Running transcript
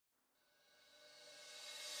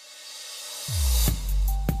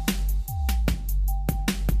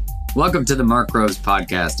Welcome to the Mark Groves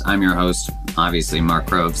podcast. I'm your host, obviously Mark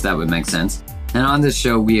Groves, that would make sense. And on this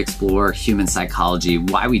show, we explore human psychology,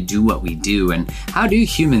 why we do what we do, and how do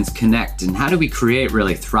humans connect, and how do we create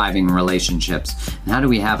really thriving relationships, and how do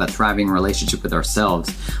we have a thriving relationship with ourselves.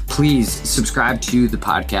 Please subscribe to the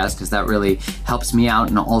podcast because that really helps me out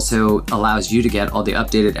and also allows you to get all the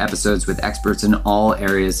updated episodes with experts in all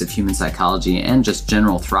areas of human psychology and just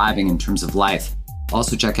general thriving in terms of life.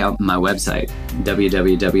 Also check out my website,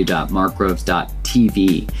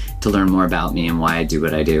 www.markgroves.tv, to learn more about me and why I do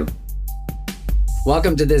what I do.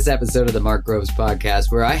 Welcome to this episode of the Mark Groves podcast,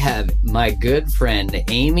 where I have my good friend,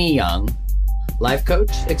 Amy Young, life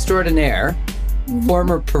coach extraordinaire,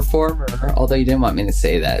 former performer, although you didn't want me to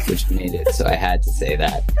say that, which made it so I had to say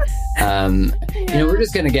that. We're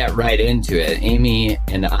just going to get right into it. Amy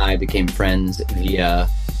and I became friends via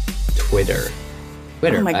Twitter.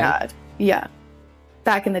 Oh my God. Yeah.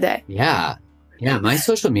 Back in the day. Yeah. My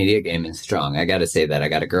social media game is strong. I got to say that. I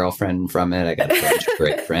got a girlfriend from it. I got a bunch of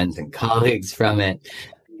great friends and colleagues from it.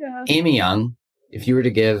 Yeah. Amy Young, if you were to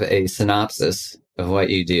give a synopsis of what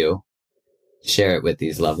you do, share it with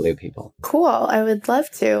these lovely people. Cool. I would love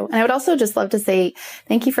to. And I would also just love to say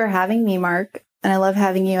thank you for having me, Mark. And I love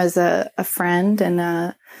having you as a friend and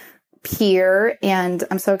a peer. And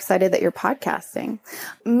I'm so excited that you're podcasting.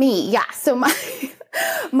 So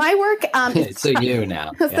my work so you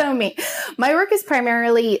now. Yeah. So me. My work is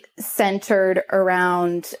primarily centered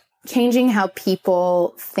around changing how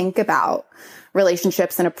people think about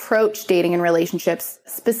relationships and approach dating and relationships.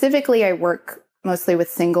 Specifically, I work mostly with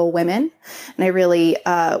single women, and I really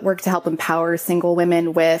work to help empower single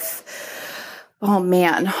women with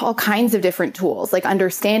all kinds of different tools, like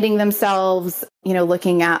understanding themselves,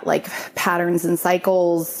 looking at like patterns and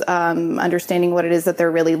cycles, understanding what it is that they're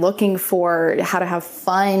really looking for, how to have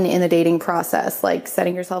fun in the dating process, like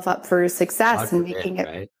setting yourself up for success and making it.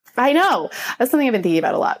 Right? I know. That's something I've been thinking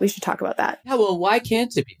about a lot. We should talk about that. Yeah, well, why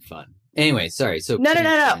can't it be fun? Anyway, sorry. So No.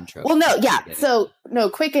 Intro. Well, no, yeah. So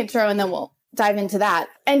quick intro and then we'll dive into that.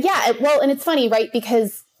 And yeah, and it's funny, right?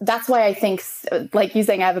 Because that's why I think, like you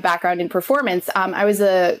saying, I have a background in performance. I was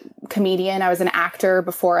a comedian. I was an actor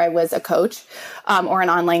before I was a coach or an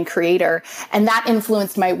online creator. And that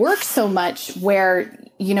influenced my work so much where,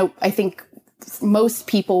 I think most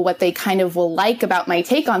people, what they kind of will like about my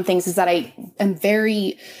take on things is that I am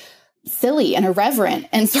very silly and irreverent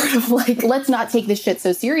and sort of like, let's not take this shit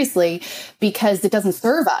so seriously because it doesn't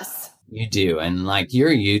serve us. You do. And like your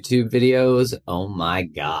YouTube videos, oh my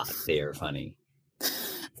God, they are funny.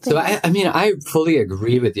 So, I fully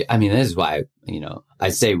agree with you. I mean, this is why, I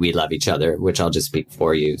say we love each other, which I'll just speak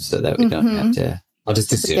for you so that we don't have to, I'll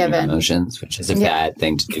just assume your emotions, which is a bad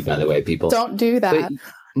thing to do, by the way, people. Don't do that.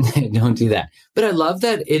 Don't do that. But I love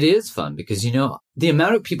that it is fun because, the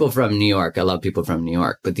amount of people from New York, I love people from New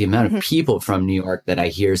York, but the amount of people from New York that I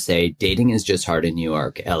hear say dating is just hard in New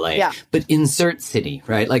York, LA, but insert city,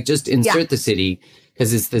 right? Like just insert the city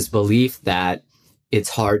because it's this belief that it's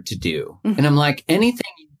hard to do. And I'm like, anything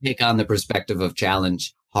take on the perspective of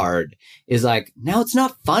challenge hard is like, now it's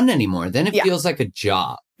not fun anymore. Then it feels like a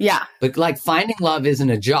job. Yeah. But like finding love isn't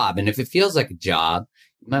a job. And if it feels like a job,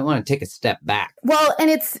 you might want to take a step back. Well, and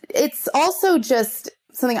it's also just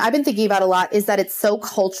something I've been thinking about a lot is that it's so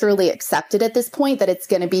culturally accepted at this point that it's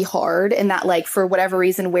going to be hard. And that like, for whatever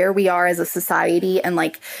reason, where we are as a society and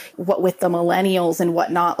like what with the millennials and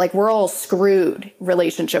whatnot, like we're all screwed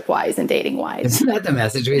relationship wise and dating wise. Isn't that the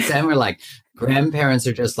message we send? We're like, grandparents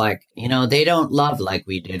are just like, they don't love like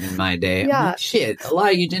we did in my day. Yeah. Like, shit, a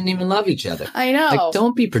lot of you didn't even love each other. I know. Like,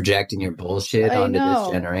 don't be projecting your bullshit onto this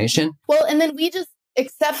generation. Well, and then we just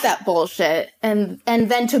accept that bullshit and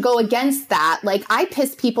then to go against that, like I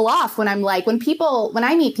piss people off when I'm like, when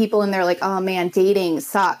I meet people and they're like, oh man, dating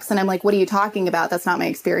sucks. And I'm like, what are you talking about? That's not my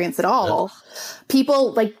experience at all.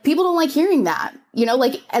 People don't like hearing that,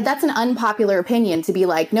 like that's an unpopular opinion to be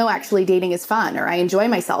like, no, actually dating is fun, or I enjoy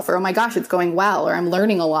myself, or oh my gosh, it's going well, or I'm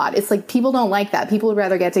learning a lot. It's like, people don't like that. People would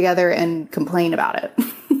rather get together and complain about it.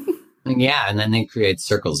 Yeah. And then they create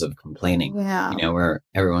circles of complaining, where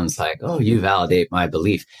everyone's like, oh, you validate my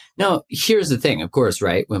belief. No, here's the thing, of course,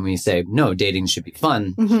 right? When we say, no, dating should be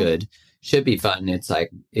fun, should be fun. It's like,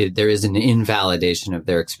 there is an invalidation of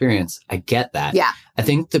their experience. I get that. Yeah. I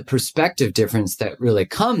think the perspective difference that really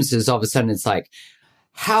comes is all of a sudden it's like,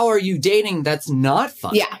 how are you dating? That's not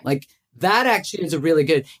fun. Yeah. Like that actually is a really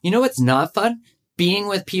good, what's not fun? Being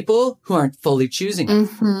with people who aren't fully choosing us,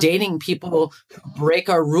 dating people who break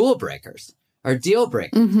our rule breakers, our deal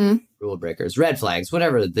breakers, rule breakers, red flags,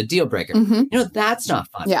 whatever, the deal breaker. That's not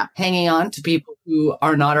fun. Yeah. Hanging on to people who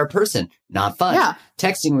are not our person, not fun. Yeah.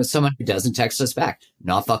 Texting with someone who doesn't text us back,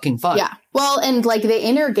 not fucking fun. Yeah. Well, and like the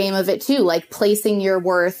inner game of it too, like placing your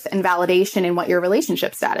worth and validation in what your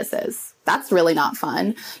relationship status is. That's really not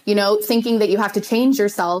fun. Thinking that you have to change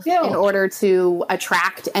yourself in order to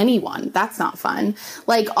attract anyone. That's not fun.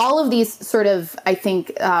 Like all of these sort of, I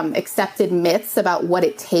think, accepted myths about what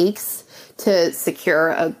it takes to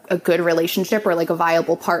secure a good relationship or like a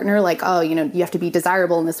viable partner. Like, oh, you have to be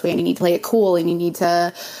desirable in this way and you need to play it cool and you need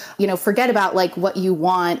to, forget about like what you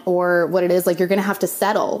want or what it is. Like you're going to have to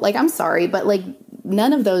settle. Like, I'm sorry, but like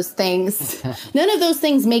none of those things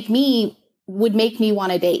would make me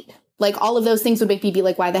want to date. Like all of those things would make me be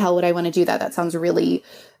like, why the hell would I want to do that? That sounds really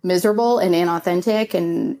miserable and inauthentic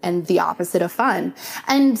and the opposite of fun.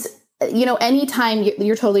 And anytime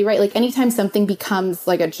you're totally right. Like anytime something becomes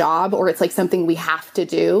like a job or it's like something we have to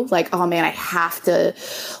do, like, oh man, I have to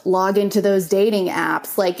log into those dating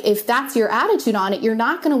apps. Like if that's your attitude on it, you're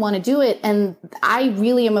not going to want to do it. And I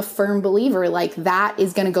really am a firm believer, like that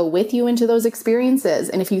is going to go with you into those experiences.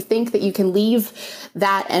 And if you think that you can leave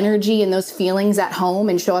that energy and those feelings at home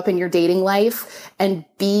and show up in your dating life and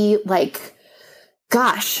be like,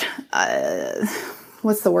 gosh,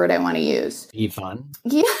 what's the word I want to use? Be fun.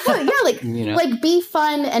 Yeah. Like, like be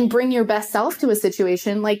fun and bring your best self to a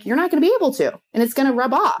situation. Like you're not going to be able to, and it's going to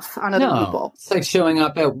rub off on other people. It's like showing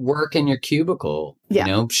up at work in your cubicle,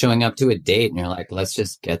 showing up to a date and you're like, let's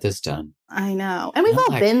just get this done. I know. And we've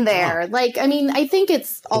all been there. Like, I mean, I think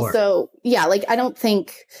it's also, like, I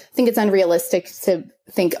think it's unrealistic to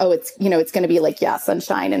think, oh, it's, it's going to be like,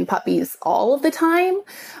 sunshine and puppies all of the time.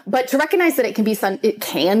 But to recognize that it can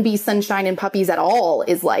be sunshine and puppies at all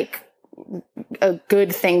is like a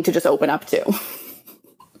good thing to just open up to.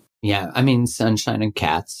 Yeah. I mean, sunshine and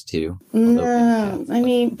cats too. No, I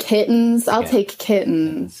mean, kittens. I'll take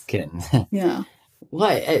kittens. Kittens. Yeah.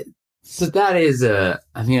 What? So that is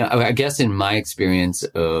I guess in my experience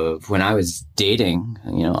of when I was dating,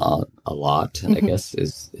 a lot, I guess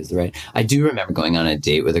is the right. I do remember going on a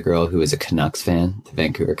date with a girl who was a Canucks fan, the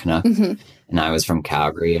Vancouver Canucks. And I was from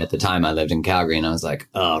Calgary. At the time I lived in Calgary and I was like,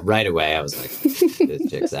 right away, I was like, this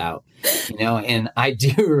chick's out, and I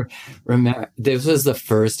do remember this was the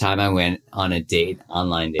first time I went on a date,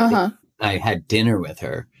 online dating. I had dinner with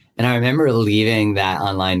her. And I remember leaving that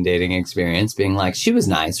online dating experience being like, she was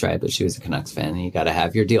nice, right? But she was a Canucks fan and you got to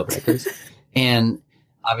have your deal breakers. And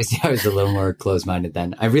obviously I was a little more closed-minded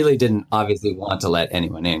then. I really didn't obviously want to let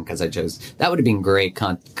anyone in because that would have been great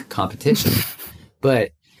competition.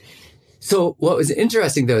 But so what was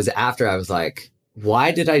interesting though is after I was like,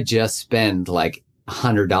 why did I just spend like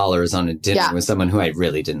 $100 on a dinner with someone who I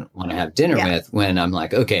really didn't want to have dinner with when I'm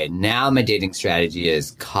like, okay, now my dating strategy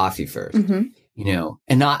is coffee first.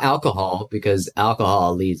 And not alcohol because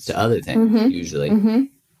alcohol leads to other things usually.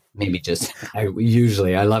 Maybe just, I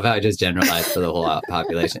love how I just generalized for the whole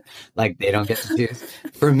population. Like they don't get to choose.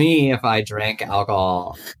 For me, if I drank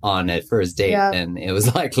alcohol on a first date, then it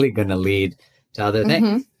was likely going to lead to other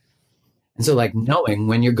things. And so like knowing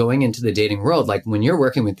when you're going into the dating world, like when you're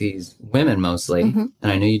working with these women mostly, and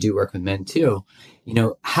I know you do work with men too,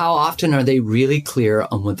 how often are they really clear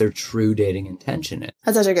on what their true dating intention is?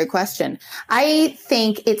 That's such a good question. I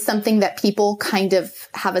think it's something that people kind of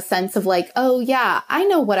have a sense of like, oh yeah, I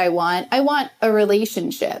know what I want. I want a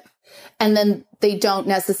relationship. And then they don't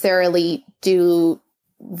necessarily do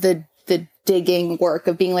the digging work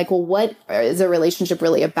of being like, well, what is a relationship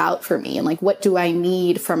really about for me? And like, what do I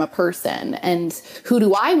need from a person? And who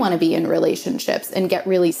do I want to be in relationships and get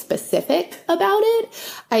really specific about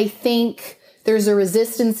it? I think there's a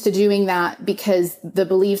resistance to doing that because the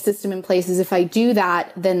belief system in place is if I do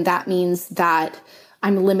that, then that means that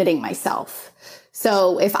I'm limiting myself.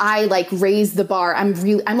 So if I like raise the bar, I'm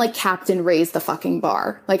like Captain Raise the fucking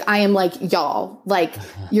bar. Like I am like, y'all, like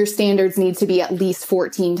your standards need to be at least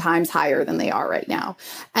 14 times higher than they are right now.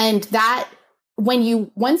 And that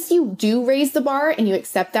once you do raise the bar and you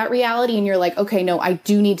accept that reality and you're like, okay, no, I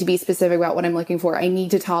do need to be specific about what I'm looking for. I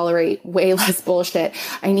need to tolerate way less bullshit.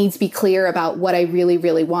 I need to be clear about what I really,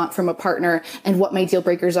 really want from a partner and what my deal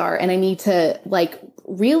breakers are. And I need to like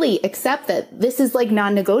really accept that this is like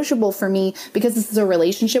non-negotiable for me because this is a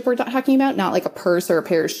relationship we're talking about, not like a purse or a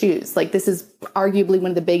pair of shoes. Like this is arguably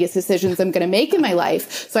one of the biggest decisions I'm going to make in my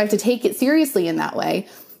life. So I have to take it seriously in that way.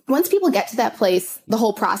 Once people get to that place, the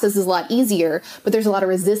whole process is a lot easier, but there's a lot of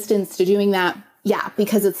resistance to doing that. Yeah,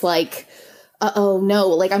 because it's like, oh no,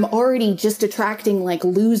 like I'm already just attracting like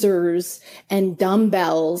losers and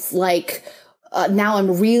dumbbells. Like now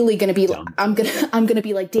I'm really going to be, I'm going to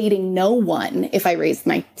be like dating no one if I raise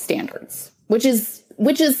my standards, which is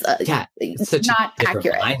which is it's such not a different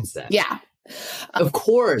accurate. mindset. Yeah. Of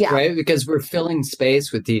course, right? Because we're filling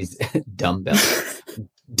space with these dumbbells,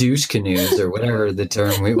 douche canoes, or whatever the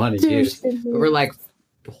term we want to use. But we're like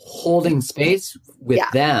holding space with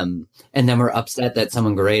them, and then we're upset that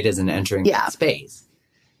someone great isn't entering that space.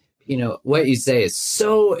 You know, what you say is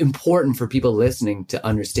so important for people listening to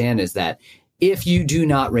understand is that if you do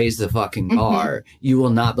not raise the fucking bar, you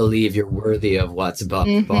will not believe you're worthy of what's above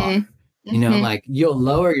the bar. You know, like you'll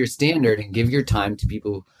lower your standard and give your time to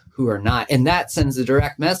people who are not. And that sends a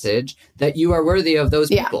direct message that you are worthy of those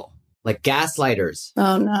people, like gaslighters.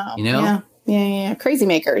 Oh, no. You know? Yeah. Crazy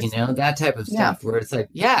makers. You know, that type of stuff where it's like,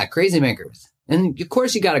 crazy makers. And of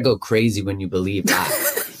course, you got to go crazy when you believe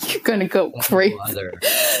that. You're going to go crazy.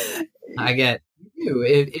 I get you.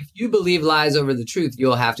 If you believe lies over the truth,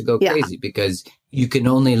 you'll have to go crazy because you can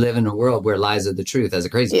only live in a world where lies are the truth as a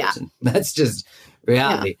crazy person. That's just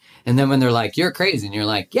reality. And then when they're like, you're crazy, and you're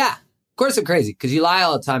like, yeah, of course I'm crazy because you lie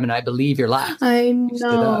all the time and I believe your lies. I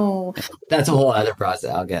know. That's a whole other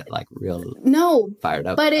process. I'll get like real fired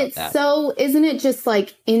up. But it's so, isn't it just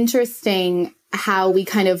like interesting how we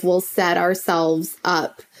kind of will set ourselves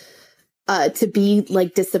up to be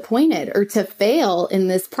like disappointed or to fail in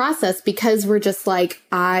this process because we're just like,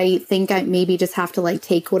 I think I maybe just have to like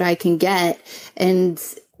take what I can get and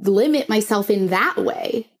limit myself in that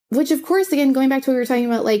way. Which, of course, again, going back to what we were talking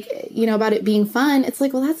about, like, you know, about it being fun, it's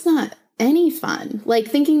like, well, that's not any fun. Like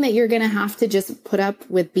thinking that you're going to have to just put up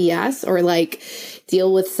with BS or like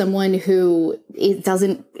deal with someone who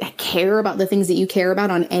doesn't care about the things that you care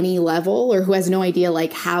about on any level or who has no idea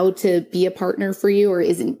like how to be a partner for you or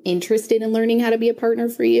isn't interested in learning how to be a partner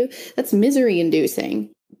for you. That's misery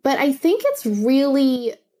inducing. But I think it's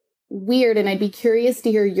really weird. And I'd be curious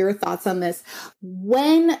to hear your thoughts on this.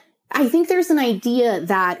 When I think there's an idea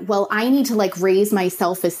that, well, I need to like raise my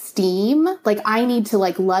self-esteem. Like I need to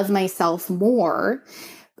like love myself more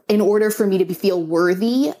in order for me to feel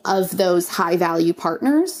worthy of those high value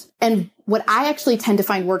partners. And what I actually tend to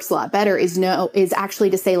find works a lot better is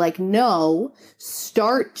actually to say like, no,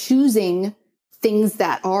 start choosing things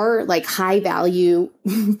that are like high value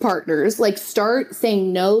partners, like start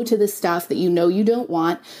saying no to the stuff that you know you don't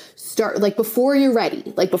want. Start like before you're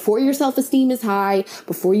ready, like before your self-esteem is high,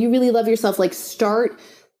 before you really love yourself, like start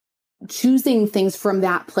choosing things from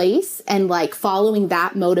that place and like following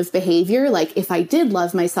that mode of behavior. Like if I did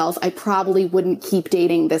love myself, I probably wouldn't keep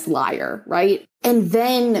dating this liar, right? And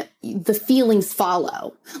then the feelings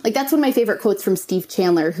follow. Like that's one of my favorite quotes from Steve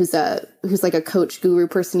Chandler, who's like a coach guru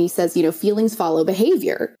person. He says, you know, feelings follow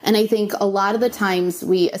behavior. And I think a lot of the times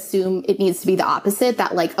we assume it needs to be the opposite,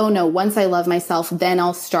 that like, oh no, once I love myself, then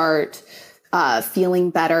I'll start feeling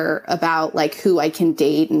better about like who I can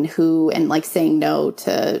date and like saying no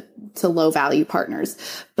to low value partners.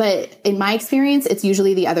 But in my experience, it's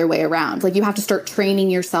usually the other way around. Like you have to start training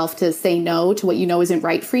yourself to say no to what you know isn't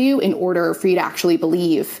right for you in order for you to actually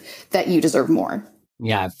believe that you deserve more.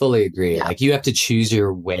 Yeah, I fully agree. Yeah. Like you have to choose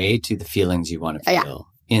your way to the feelings you want to feel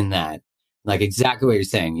in that. Like exactly what you're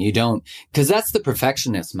saying. You don't, because that's the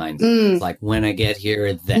perfectionist mindset. It's like when I get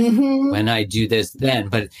here, then when I do this, then,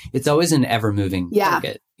 but it's always an ever moving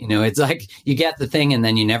target. You know, it's like you get the thing and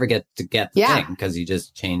then you never get to get the thing because you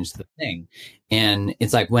just changed the thing. And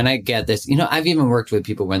it's like when I get this, you know, I've even worked with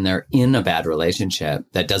people when they're in a bad relationship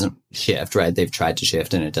that doesn't shift, right? They've tried to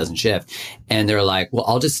shift and it doesn't shift. And they're like, well,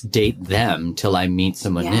 I'll just date them till I meet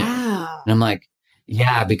someone new. And I'm like,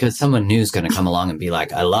 yeah, because someone new is going to come along and be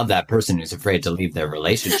like, I love that person who's afraid to leave their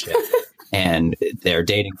relationship and they're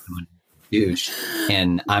dating someone douche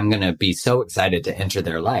and I'm going to be so excited to enter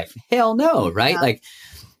their life. Hell no, right?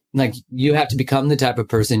 Like you have to become the type of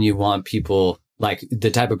person you want people, like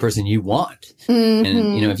the type of person you want. And,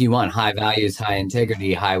 you know, if you want high values, high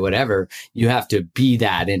integrity, high whatever, you have to be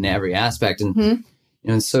that in every aspect. And you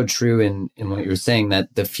know, it's so true in what you were saying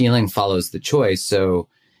that the feeling follows the choice. So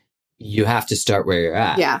you have to start where you're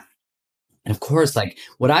at. Yeah. And of course, like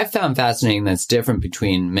what I've found fascinating that's different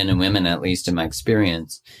between men and women, at least in my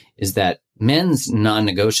experience, is that men's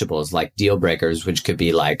non-negotiables, like deal breakers, which could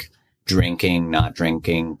be like drinking, not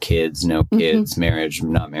drinking, kids, no kids, marriage,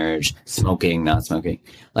 not marriage, smoking, not smoking.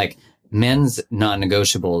 Like men's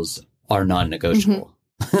non-negotiables are non-negotiable.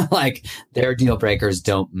 Like their deal breakers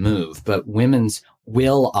don't move, but women's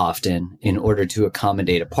will often in order to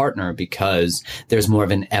accommodate a partner because there's more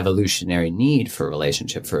of an evolutionary need for a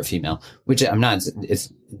relationship for a female, which I'm not,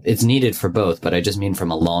 it's needed for both, but I just mean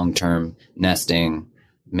from a long-term nesting,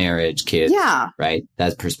 marriage, kids, right?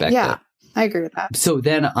 That perspective. Yeah, I agree with that. So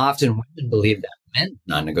then often women believe that men's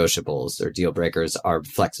non-negotiables or deal breakers are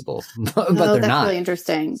flexible, but they're that's not. Really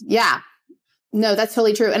interesting. Yeah. No, that's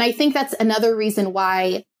totally true. And I think that's another reason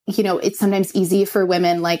why, it's sometimes easy for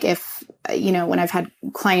women. Like if, when I've had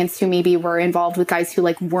clients who maybe were involved with guys who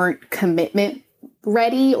like weren't commitment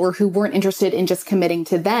ready or who weren't interested in just committing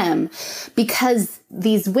to them, because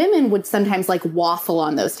these women would sometimes like waffle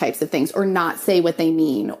on those types of things or not say what they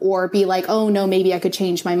mean or be like, oh no, maybe I could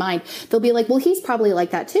change my mind. They'll be like, well, he's probably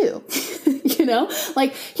like that too.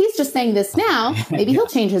 Like he's just saying this now, maybe he'll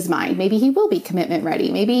change his mind. Maybe he will be commitment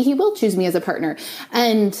ready. Maybe he will choose me as a partner.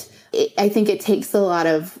 And I think it takes a lot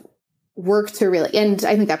of work to really, and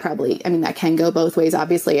I think that that can go both ways.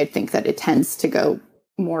 Obviously, I think that it tends to go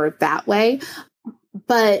more that way.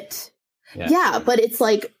 But but it's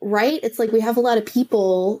like, right? It's like we have a lot of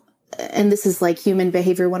people, and this is like human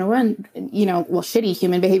behavior 101, shitty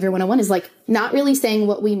human behavior 101 is like not really saying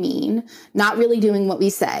what we mean, not really doing what we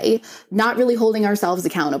say, not really holding ourselves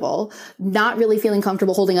accountable, not really feeling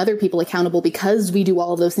comfortable holding other people accountable because we do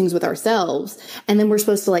all of those things with ourselves. And then we're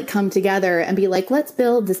supposed to like come together and be like, let's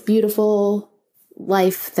build this beautiful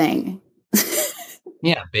life thing.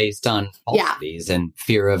 Yeah, based on falsities and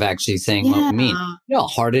fear of actually saying what we mean. You know how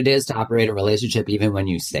hard it is to operate a relationship even when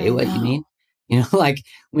you say what you mean? Like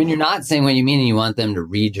when you're not saying what you mean and you want them to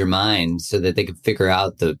read your mind so that they can figure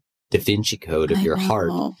out the Da Vinci Code of your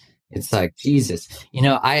heart. It's like, Jesus.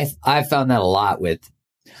 I've found that a lot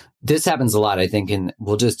this happens a lot, I think,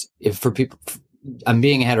 for people, I'm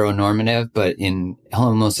being heteronormative, but in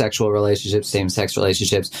homosexual relationships, same-sex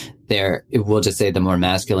relationships, we'll just say the more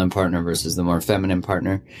masculine partner versus the more feminine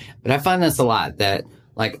partner. But I find this a lot, that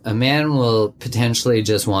like a man will potentially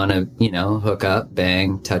just want to, hook up,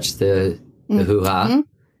 bang, touch the hoo-ha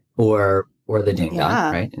or the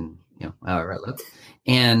ding-dong, right? And, however it looks.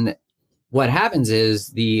 And what happens is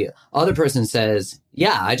the other person says,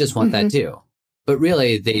 yeah, I just want that too. But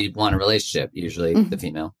really, they want a relationship, usually the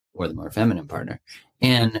female or the more feminine partner.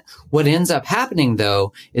 And what ends up happening,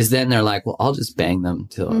 though, is then they're like, well, I'll just bang them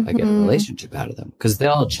till I get a relationship out of them, because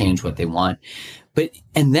they'll change what they want.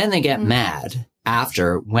 And then they get mad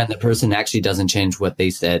after when the person actually doesn't change what they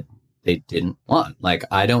said they didn't want. Like,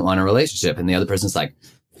 I don't want a relationship. And the other person's like,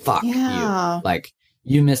 fuck you. Like,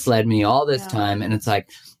 you misled me all this time. And it's like,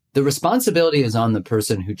 the responsibility is on the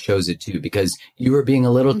person who chose it too, because you were being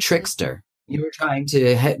a little trickster. You were trying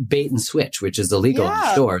to bait and switch, which is illegal in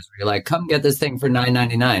stores. Where you're like, come get this thing for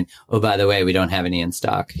 $9.99. Oh, by the way, we don't have any in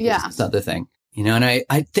stock. Here's this other thing. And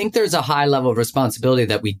I think there's a high level of responsibility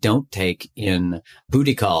that we don't take in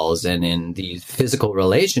booty calls and in these physical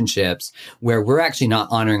relationships where we're actually not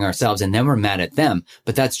honoring ourselves and then we're mad at them.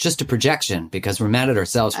 But that's just a projection because we're mad at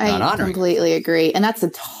ourselves for not honoring. I completely agree. And that's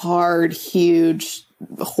a hard, huge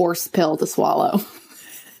horse pill to swallow.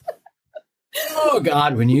 Oh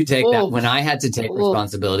God, when you take that, when I had to take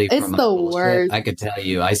responsibility for my bullshit, I could tell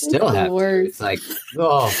you, I still have to. It's like,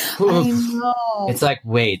 I know. It's like,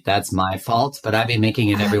 wait, that's my fault, but I've been making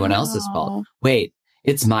it everyone else's fault. Wait,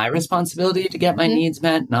 it's my responsibility to get my needs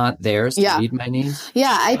met, not theirs to meet my needs.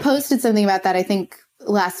 Yeah, I posted something about that, I think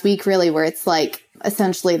last week, really, where it's like,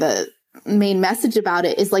 essentially the main message about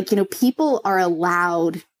it is like, people are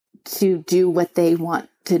allowed to do what they want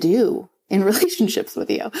to do in relationships with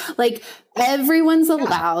you. Like everyone's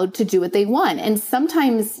allowed to do what they want. And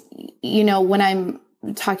sometimes, when I'm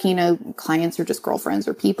talking to clients or just girlfriends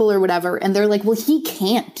or people or whatever, and they're like, well, he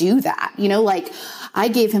can't do that. Like I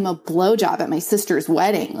gave him a blowjob at my sister's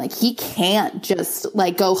wedding. Like he can't just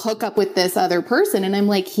like go hook up with this other person. And I'm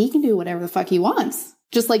like, he can do whatever the fuck he wants.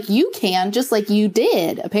 Just like you can, just like you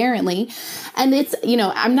did, apparently. And it's,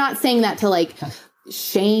 I'm not saying that to like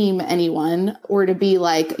shame anyone or to be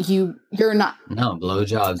like you're not. No,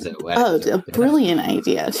 blowjobs at weddings. Oh, a brilliant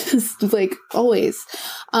idea. Just like always,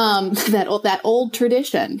 that old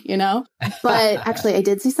tradition, But actually, I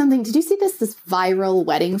did see something. Did you see this viral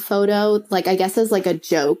wedding photo? Like, I guess as like a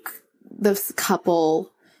joke, this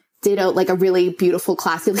couple did like a really beautiful,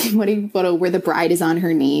 classy wedding photo where the bride is on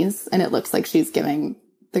her knees and it looks like she's giving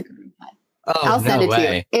the. Oh, I'll send it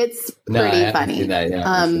to you. It's pretty funny. See that.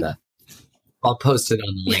 Yeah, I'll post it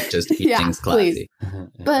on the link just to keep things classy.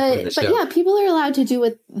 But yeah, people are allowed to do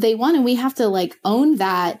what they want, and we have to like own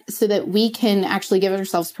that so that we can actually give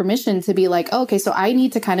ourselves permission to be like, oh, okay, so I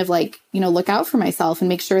need to kind of like, look out for myself and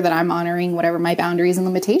make sure that I'm honoring whatever my boundaries and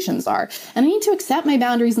limitations are. And I need to accept my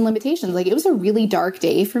boundaries and limitations. Like it was a really dark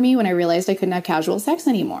day for me when I realized I couldn't have casual sex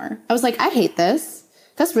anymore. I was like, I hate this.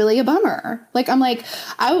 That's really a bummer. Like, I'm like,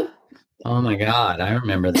 oh my God, I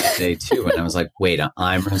remember that day too. And I was like, wait,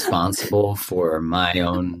 I'm responsible for my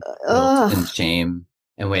own guilt and shame.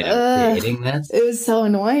 And wait, I'm creating this? It was so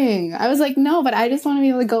annoying. I was like, no, but I just want to be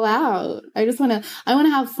able to go out. I want to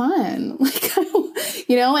have fun. Like,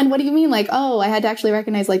 and what do you mean? Like, oh, I had to actually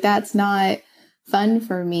recognize like, that's not fun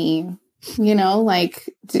for me. You know, like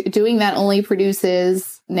doing that only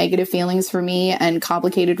produces negative feelings for me and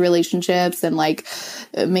complicated relationships, and like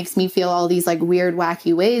it makes me feel all these like weird,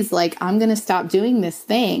 wacky ways. Like, I'm going to stop doing this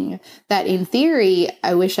thing that in theory,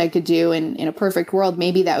 I wish I could do. And in a perfect world,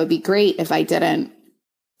 maybe that would be great if I didn't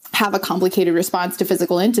have a complicated response to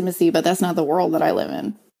physical intimacy, but that's not the world that I live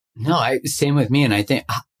in. No, same with me. And I think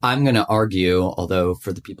I'm going to argue, although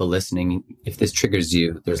for the people listening, if this triggers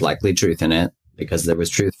you, there's likely truth in it, because there was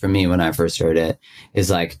truth for me when I first heard it, is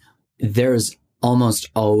like, there's almost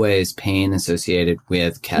always pain associated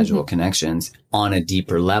with casual connections on a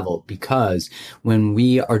deeper level, because when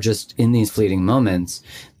we are just in these fleeting moments,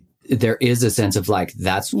 there is a sense of like,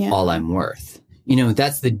 that's all I'm worth. You know,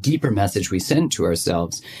 that's the deeper message we send to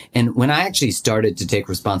ourselves. And when I actually started to take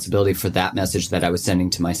responsibility for that message that I was sending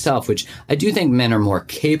to myself, which I do think men are more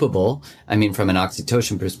capable, I mean, from an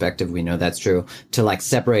oxytocin perspective, we know that's true, to like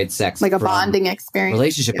separate sex like a from bonding experience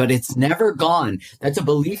relationship, but it's never gone. That's a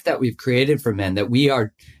belief that we've created for men, that we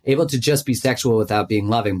are able to just be sexual without being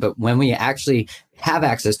loving. But when we actually have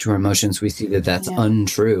access to our emotions, we see that that's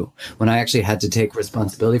untrue. When I actually had to take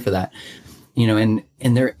responsibility for that, you know,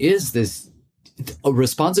 and there is this a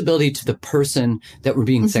responsibility to the person that we're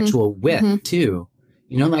being sexual with too.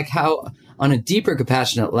 You know, like how on a deeper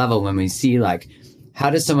compassionate level, when we see like, how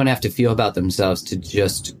does someone have to feel about themselves to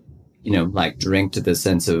just, you know, like drink to the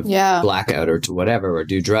sense of blackout, or to whatever, or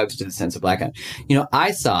do drugs to the sense of blackout. You know, I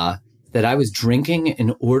saw that I was drinking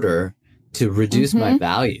in order to reduce my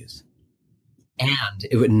values, and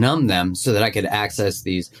it would numb them so that I could access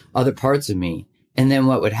these other parts of me. And then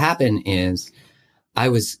what would happen is I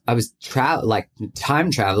was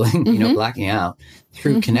time traveling, you know, blacking out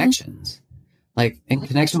through connections. Like, and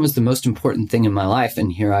connection was the most important thing in my life. And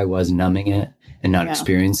here I was numbing it and not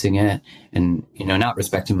experiencing it, and, you know, not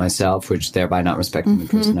respecting myself, which thereby not respecting the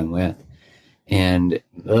person I'm with. And,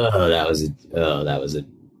 that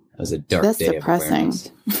was a dark day depressing.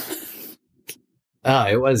 of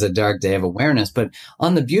awareness. It was a dark day of awareness. But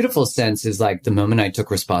on the beautiful sense is like the moment I took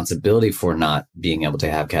responsibility for not being able to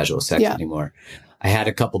have casual sex anymore, I had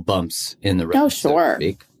a couple bumps in the road. Oh, sure. So to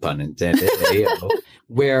speak, pun intended,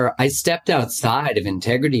 where I stepped outside of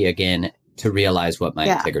integrity again to realize what my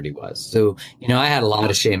integrity was. So, you know, I had a lot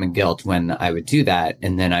of shame and guilt when I would do that.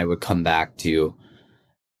 And then I would come back to,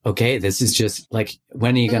 okay, this is just like,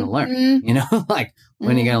 when are you going to learn? You know, like,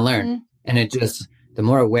 when are you going to learn? And it just, the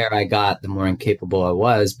more aware I got, the more incapable I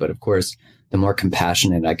was. But of course, the more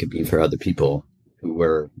compassionate I could be for other people who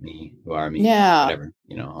were me, who are me, whatever,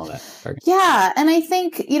 you know, all that. Yeah. And I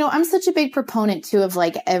think, you know, I'm such a big proponent too of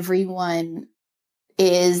like, everyone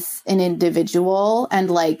is an individual, and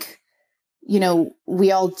like, you know,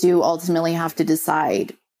 we all do ultimately have to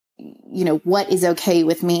decide, you know, what is okay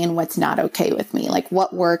with me and what's not okay with me, like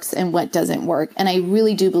what works and what doesn't work. And I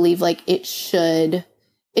really do believe like it should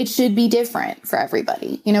be different for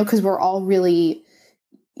everybody, you know, because we're all really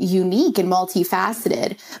unique and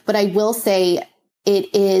multifaceted. But I will say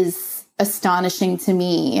it is astonishing to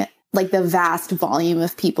me, like the vast volume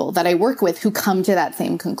of people that I work with who come to that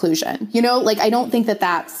same conclusion, you know, like I don't think that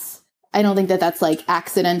that's like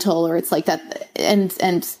accidental, or it's like that.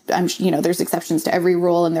 And I'm, you know, there's exceptions to every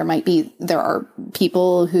rule, and there are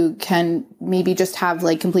people who can maybe just have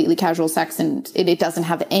like completely casual sex and it doesn't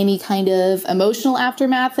have any kind of emotional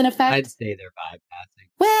aftermath and effect. I'd say they're bypassing.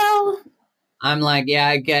 Well, I'm like, yeah,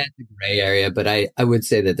 I get the gray area, but I would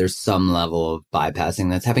say that there's some level of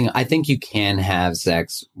bypassing that's happening. I think you can have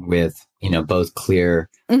sex with, you know, both clear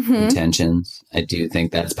intentions. I do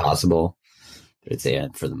think that's possible. But I'd say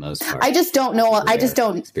for the most part, I just don't know. I just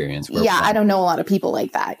don't experience. I don't know a lot of people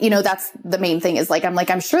like that. You know, that's the main thing is like,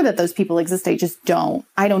 I'm sure that those people exist. I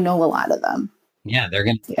don't know a lot of them. Yeah, they're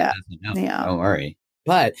going to, don't worry.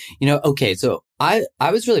 But, you know, okay, so I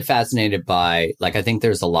was really fascinated by, like, I think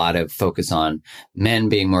there's a lot of focus on men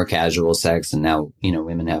being more casual sex, and now, you know,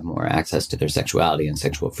 women have more access to their sexuality and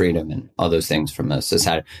sexual freedom and all those things from a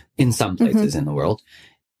society in some places in the world.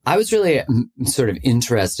 I was really sort of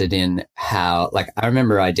interested in how, like, I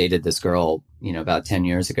remember I dated this girl, you know, about 10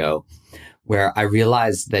 years ago, where I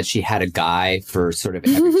realized that she had a guy for sort of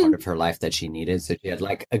every part of her life that she needed. So she had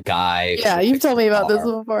like a guy. Yeah, you've told me about this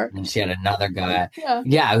before. And she had another guy.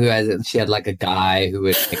 She had like a guy who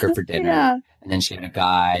would take her for dinner. And then she had a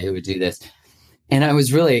guy who would do this. And I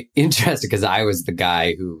was really interested because I was the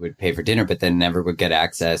guy who would pay for dinner, but then never would get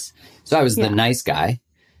access. So I was the nice guy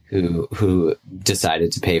who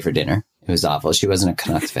decided to pay for dinner. It was awful. She wasn't a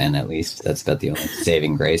Canucks fan, at least. That's about the only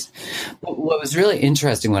saving grace. But what was really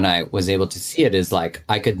interesting when I was able to see it is like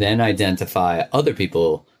I could then identify other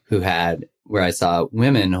people who had, where I saw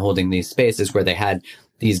women holding these spaces where they had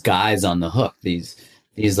these guys on the hook, these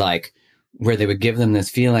like, where they would give them this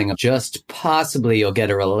feeling of just possibly you'll get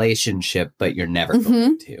a relationship, but you're never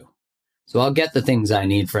going to. So I'll get the things I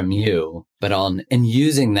need from you, but and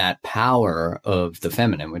using that power of the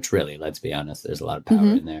feminine, which really, let's be honest, there's a lot of power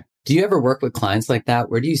in there. Do you ever work with clients like that?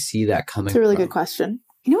 Where do you see that coming from? It's a really good question.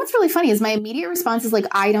 You know what's really funny is my immediate response is like,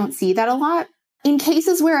 I don't see that a lot. In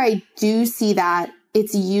cases where I do see that,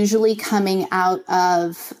 it's usually coming out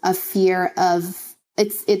of a fear of,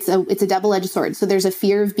 it's a double-edged sword. So there's a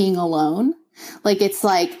fear of being alone. Like, it's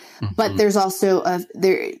like, but there's also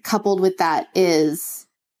coupled with that is,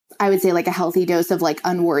 I would say, like a healthy dose of like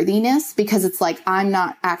unworthiness, because it's like, I'm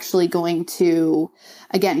not actually going to,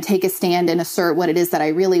 again, take a stand and assert what it is that I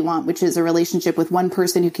really want, which is a relationship with one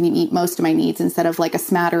person who can meet most of my needs instead of like a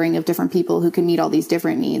smattering of different people who can meet all these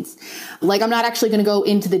different needs. Like, I'm not actually going to go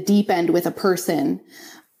into the deep end with a person,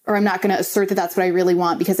 or I'm not going to assert that that's what I really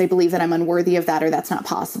want because I believe that I'm unworthy of that, or that's not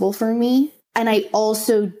possible for me. And I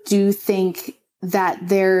also do think that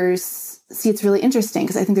it's really interesting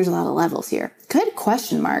because I think there's a lot of levels here. Good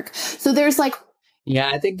question, Mark. So there's like, yeah,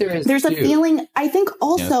 I think there's a feeling, I think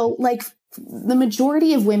also like the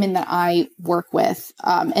majority of women that I work with,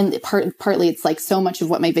 and partly it's like so much of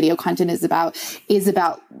what my video content is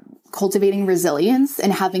about cultivating resilience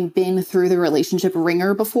and having been through the relationship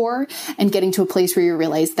ringer before and getting to a place where you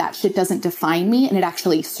realize that shit doesn't define me and it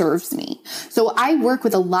actually serves me. So I work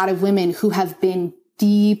with a lot of women who have been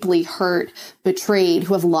deeply hurt, betrayed,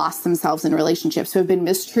 who have lost themselves in relationships, who have been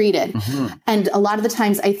mistreated. And a lot of the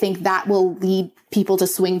times I think that will lead people to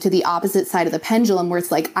swing to the opposite side of the pendulum, where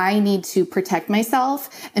it's like, I need to protect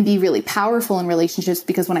myself and be really powerful in relationships,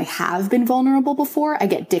 because when I have been vulnerable before, I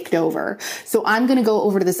get dicked over. So I'm going to go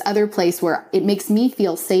over to this other place where it makes me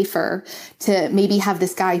feel safer to maybe have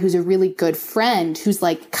this guy who's a really good friend, who's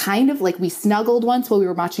like, kind of like, we snuggled once while we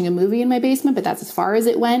were watching a movie in my basement, but that's as far as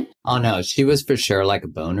it went. Oh no, she was for sure like a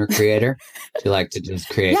boner creator. She liked to just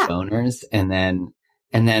create boners and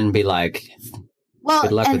then be like, well,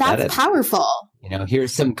 good luck and with that's that. Powerful. You know,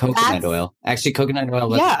 here's some coconut oil. Actually, coconut oil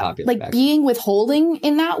wasn't popular. Like being withholding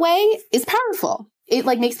in that way is powerful. It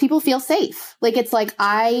like makes people feel safe. Like, it's like,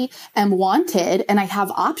 I am wanted and I have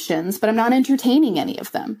options, but I'm not entertaining any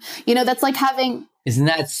of them. You know, that's like having... Isn't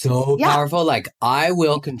that so powerful? Like, I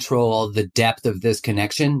will control the depth of this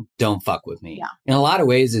connection. Don't fuck with me. Yeah. In a lot of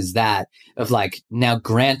ways is that of like, now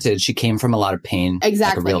granted, she came from a lot of pain.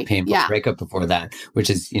 Exactly. Like a real painful breakup before that,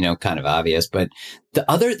 which is, you know, kind of obvious. But the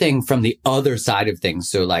other thing from the other side of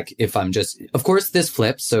things. So like, if I'm just, of course this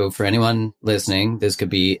flips. So for anyone listening, this could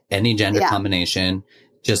be any gender combination.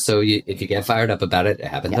 Just so if you get fired up about it, it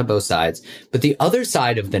happens on both sides. But the other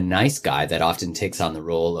side of the nice guy that often takes on the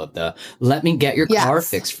role of the, let me get your car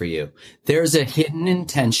fixed for you. There's a hidden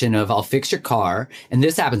intention of, I'll fix your car. And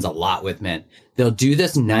this happens a lot with men. They'll do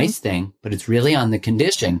this nice thing, but it's really on the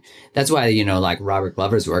condition. That's why, you know, like Robert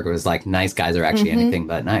Glover's work was like, nice guys are actually anything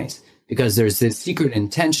but nice. Because there's this secret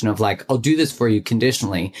intention of like, I'll do this for you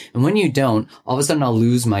conditionally. And when you don't, all of a sudden I'll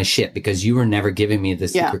lose my shit because you were never giving me the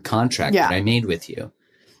secret contract that I made with you.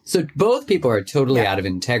 So both people are totally out of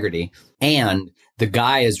integrity, and the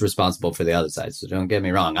guy is responsible for the other side. So don't get me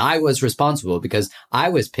wrong. I was responsible because I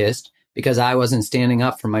was pissed because I wasn't standing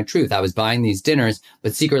up for my truth. I was buying these dinners,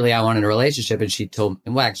 but secretly I wanted a relationship. And she told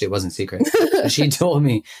me, well, actually it wasn't secret. She told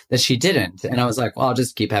me that she didn't. And I was like, well, I'll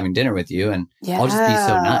just keep having dinner with you and I'll just be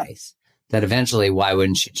so nice. That eventually, why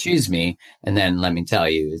wouldn't she choose me? And then let me tell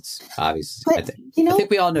you, it's obvious. But, I think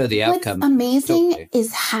we all know the outcome. What's amazing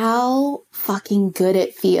is how fucking good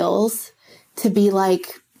it feels to be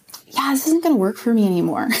like, yeah, this isn't going to work for me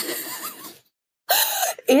anymore.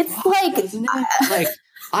 It's like, isn't it? Like,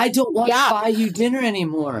 I don't want to buy you dinner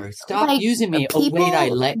anymore. Stop like, using me. Oh, wait, I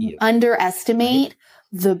let you. Underestimate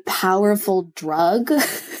the powerful drug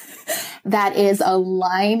that is a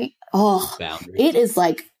line. Oh, boundaries. It is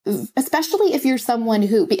like, especially if you're someone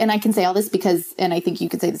who, and I can say all this because, and I think you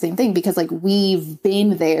could say the same thing, because like, we've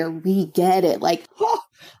been there, we get it. Like,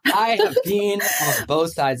 I have been on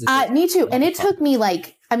both sides of this. Me too. And it took me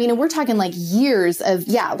like, I mean, and we're talking like years of,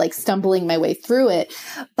 like stumbling my way through it.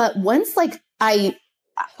 But once like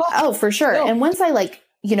for sure. No. And once I like,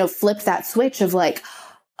 you know, flipped that switch of like,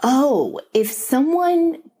 oh, if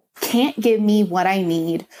someone can't give me what I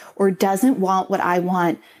need or doesn't want what I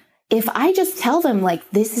want, if I just tell them like,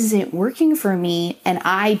 this isn't working for me and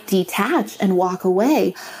I detach and walk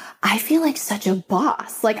away, I feel like such a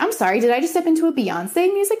boss. Like, I'm sorry, did I just step into a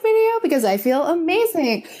Beyonce music video? Because I feel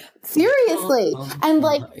amazing. Seriously. And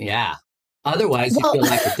like, yeah. Otherwise, you feel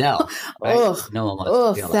like Adele, right? No one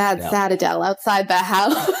wants to feel like Adele. Sad Adele outside the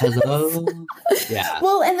house. Hello. Yeah.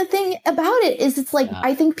 Well, and the thing about it is, it's like,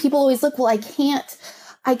 I think people always look, well, I can't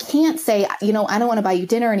I can't say, I don't want to buy you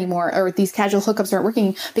dinner anymore, or these casual hookups aren't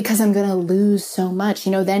working because I'm going to lose so much.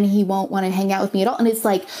 Then he won't want to hang out with me at all. And it's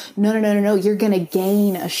like, no. You're going to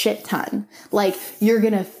gain a shit ton. Like, you're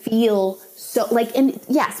going to feel so like, and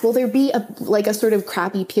yes, will there be a sort of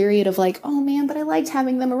crappy period of like, oh man, but I liked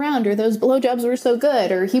having them around, or those blowjobs were so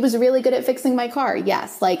good, or he was really good at fixing my car.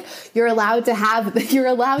 Yes. Like, you're allowed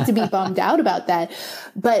to be bummed out about that.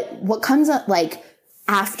 But what comes up like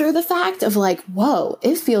after the fact of like, whoa,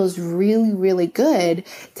 it feels really, really good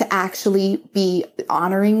to actually be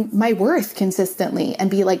honoring my worth consistently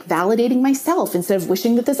and be like validating myself instead of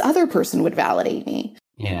wishing that this other person would validate me.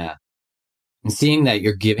 Yeah. And seeing that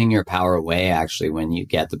you're giving your power away, actually, when you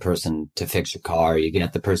get the person to fix your car, you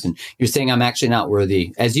get the person, you're saying, I'm actually not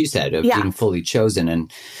worthy, as you said, of being fully chosen.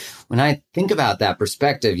 And when I think about that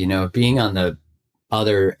perspective, being on the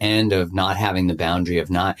other end of not having the boundary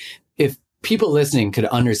of if people listening could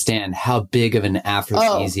understand how big of an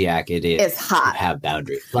aphrodisiac it is it's hot. To have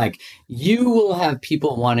boundaries. Like, you will have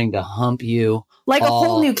people wanting to hump you. Like a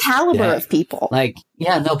whole new caliber of people. Like,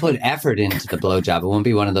 yeah, they'll put effort into the blowjob. It won't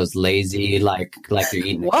be one of those lazy, like you're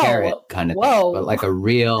eating a carrot kind of thing, but like a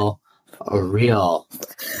real,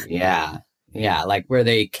 yeah, like where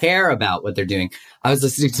they care about what they're doing. I was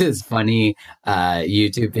listening to this funny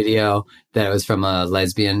YouTube video that was from a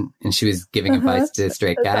lesbian, and she was giving advice to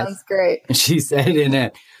straight guys. Sounds great. And she said in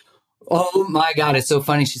it, oh my God, it's so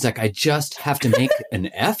funny. She's like, I just have to make an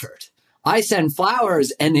effort. I send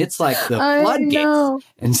flowers and it's like the floodgates.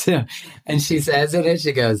 And she says in it,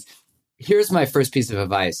 she goes, here's my first piece of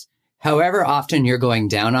advice. However often you're going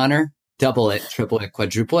down on her, double it, triple it,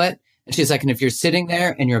 quadruple it. And she's like, and if you're sitting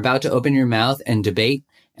there and you're about to open your mouth and debate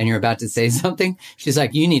and you're about to say something, she's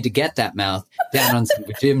like, you need to get that mouth down on some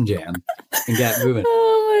Jim Jam and get moving.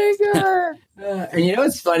 Oh my God. And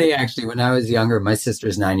it's funny, actually, when I was younger, my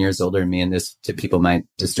sister's 9 years older than me, and this to people might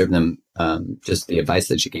disturb them, just the advice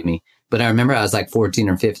that she gave me. But I remember I was like 14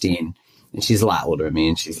 or 15, and she's a lot older than me.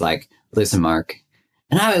 And she's like, listen, Mark.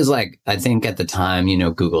 And I was like, I think at the time,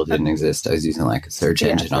 Google didn't exist. I was using like a search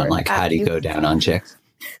engine on like, how do you go down on chicks?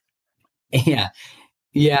 Yeah.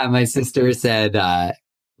 Yeah. My sister said,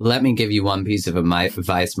 let me give you one piece of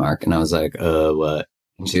advice, Mark. And I was like, what?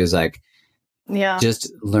 And she was like,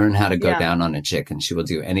 just learn how to go down on a chick and she will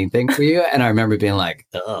do anything for you. And I remember being like,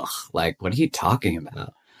 ugh, like, what are you talking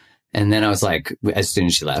about? And then I was like, as soon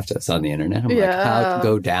as she left, I was on the internet. I'm like, how to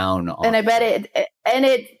go down on. And I bet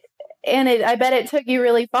I bet it took you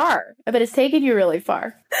really far. I bet it's taken you really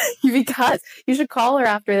far because you should call her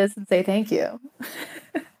after this and say thank you.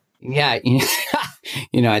 Yeah.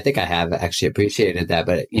 I think I have actually appreciated that.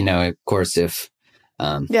 But, of course, if.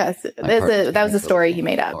 Yes, that was a story he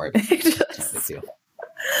made up. It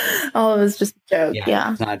was just a joke.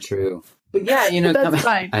 Yeah. It's not true. But yeah, that's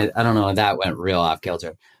fine. I don't know. That went real off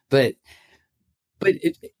kilter. But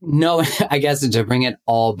I guess to bring it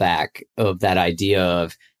all back of that idea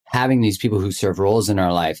of having these people who serve roles in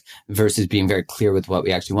our life versus being very clear with what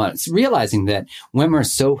we actually want. It's realizing that when we're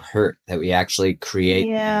so hurt that we actually create,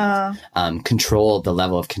 control the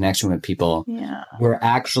level of connection with people, we're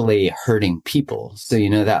actually hurting people. So,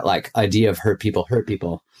 that like idea of hurt people.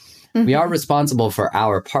 Mm-hmm. We are responsible for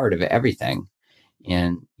our part of everything.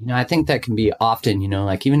 And, I think that can be often,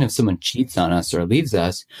 like even if someone cheats on us or leaves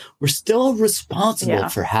us, we're still responsible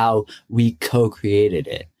for how we co-created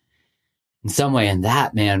it in some way. And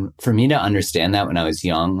that, man, for me to understand that when I was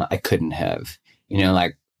young, I couldn't have,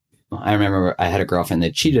 like I remember I had a girlfriend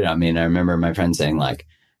that cheated on me. And I remember my friend saying like,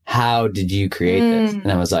 how did you create this?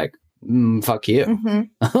 And I was like, fuck you.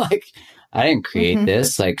 Mm-hmm. Like, I didn't create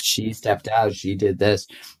this. Like, she stepped out, she did this.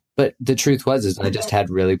 But the truth was I just had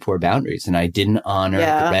really poor boundaries and I didn't honor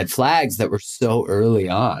the red flags that were so early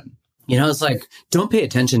on. It's like, don't pay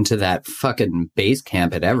attention to that fucking base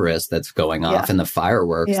camp at Everest that's going off and the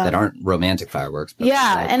fireworks that aren't romantic fireworks. But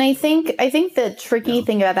and I think the tricky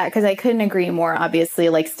thing about that, because I couldn't agree more, obviously,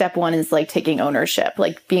 like step one is like taking ownership,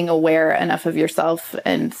 like being aware enough of yourself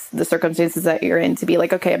and the circumstances that you're in to be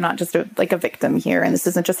like, okay, I'm not just a victim here. And this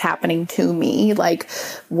isn't just happening to me. Like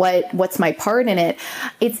what's my part in it?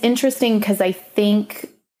 It's interesting because I think,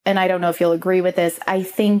 and I don't know if you'll agree with this, I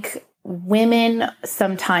think women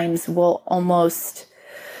sometimes will almost,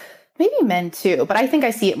 maybe men too, but I think I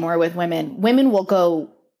see it more with women. Women will go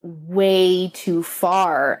way too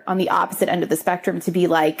far on the opposite end of the spectrum to be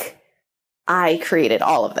like, I created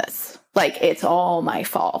all of this. Like, it's all my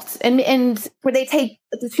fault. And where they take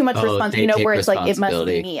too much responsibility, where it's like, it must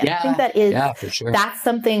be me. I think that is, for sure. That's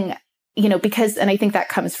something because, and I think that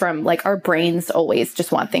comes from like our brains always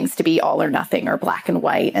just want things to be all or nothing or black and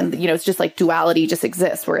white. And, it's just like duality just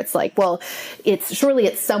exists where it's like, well, surely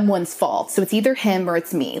it's someone's fault. So it's either him or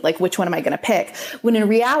it's me. Like, which one am I going to pick? When in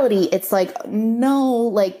reality, it's like, no,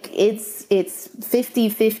 like it's 50,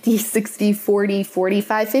 50, 60, 40,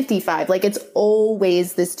 45, 55. Like it's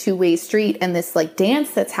always this two-way street and this like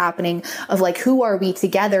dance that's happening of like, who are we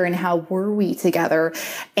together and how were we together?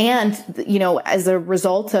 And, as a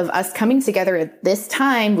result of us coming together at this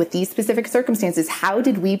time with these specific circumstances, how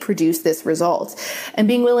did we produce this result? And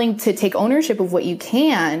being willing to take ownership of what you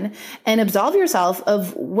can and absolve yourself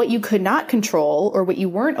of what you could not control or what you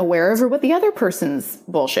weren't aware of or what the other person's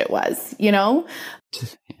bullshit was, Yeah.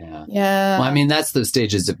 Well, I mean, that's the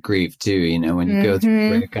stages of grief too, when you go through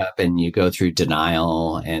breakup and you go through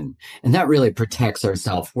denial and that really protects our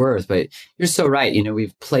self-worth. But you're so right.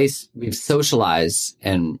 We've socialized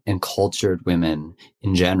and cultured women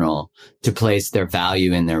in general to place their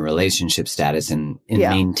value in their relationship status and in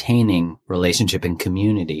maintaining relationship and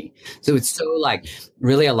community. So it's so like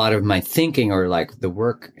really a lot of my thinking or like the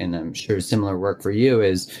work, and I'm sure similar work for you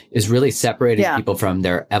is really separating people from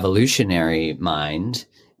their evolutionary mind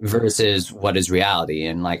versus what is reality.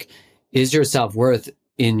 And like, is your self-worth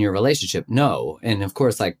in your relationship? No. And of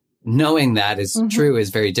course, like knowing that is true is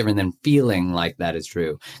very different than feeling like that is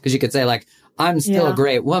true. Because you could say like, I'm still a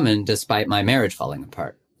great woman despite my marriage falling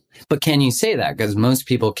apart. But can you say that? Because most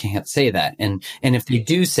people can't say that. And if you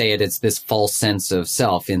do say it, it's this false sense of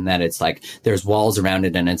self in that it's like there's walls around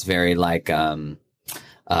it and it's very like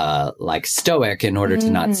stoic in order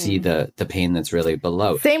to not see the pain that's really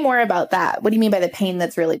below. Say more about that. What do you mean by the pain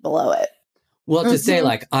that's really below it? Well, to say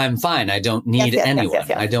like, I'm fine. I don't need anyone.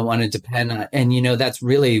 Yes. I don't want to depend on, and that's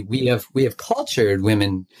really, we have cultured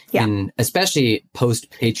women in, especially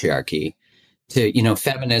post patriarchy, to,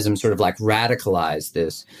 feminism sort of like radicalize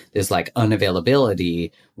this like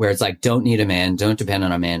unavailability where it's like, don't need a man, don't depend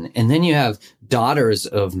on a man. And then you have daughters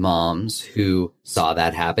of moms who saw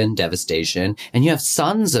that happen, devastation. And you have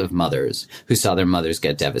sons of mothers who saw their mothers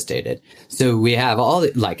get devastated. So we have all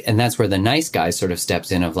like, and that's where the nice guy sort of steps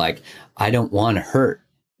in of like, I don't want to hurt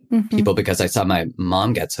people because I saw my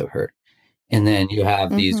mom get so hurt. And then you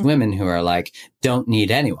have these women who are like, don't need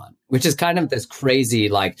anyone. Which is kind of this crazy,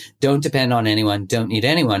 like, don't depend on anyone, don't need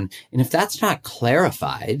anyone. And if that's not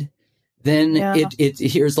clarified, then it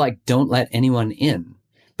here's like, don't let anyone in.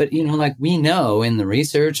 But, like we know in the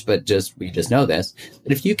research, but we just know this,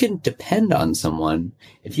 that if you can depend on someone,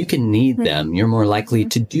 if you can need them, you're more likely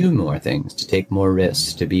to do more things, to take more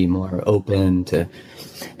risks, to be more open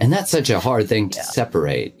and that's such a hard thing to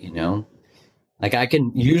separate, Like I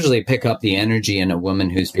can usually pick up the energy in a woman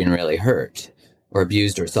who's been really hurt or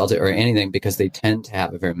abused or assaulted or anything because they tend to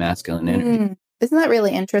have a very masculine energy. Isn't that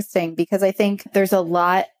really interesting? Because I think there's so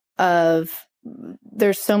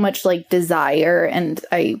much like desire, and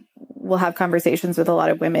I will have conversations with a lot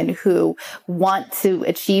of women who want to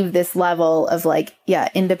achieve this level of like,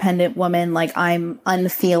 independent woman, like I'm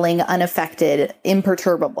unfeeling, unaffected,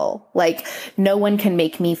 imperturbable. Like no one can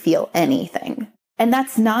make me feel anything. And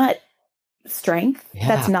that's not strength. Yeah.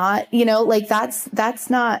 That's not, like that's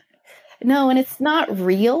not. No, and it's not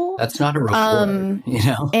real. That's not a reward,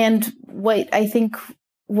 And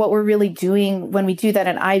what we're really doing when we do that,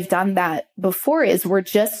 and I've done that before, is we're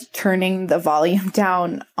just turning the volume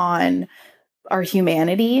down on our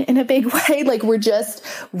humanity in a big way. Like we're just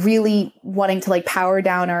really wanting to like power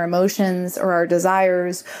down our emotions or our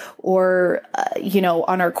desires or,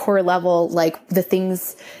 on our core level, like the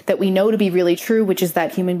things that we know to be really true, which is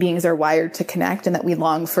that human beings are wired to connect and that we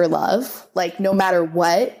long for love. Like no matter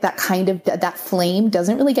what, that flame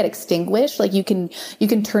doesn't really get extinguished. Like you can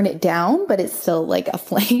turn it down, but it's still like a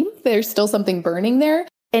flame. There's still something burning there.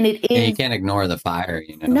 And it is. And you can't ignore the fire,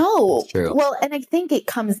 No. It's true. Well, and I think it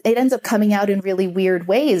ends up coming out in really weird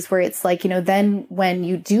ways where it's like, then when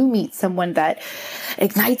you do meet someone that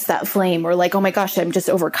ignites that flame or like, oh my gosh, I'm just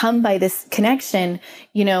overcome by this connection,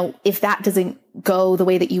 if that doesn't go the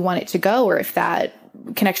way that you want it to go, or if that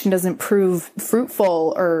connection doesn't prove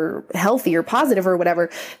fruitful or healthy or positive or whatever,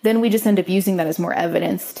 then we just end up using that as more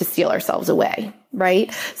evidence to steal ourselves away.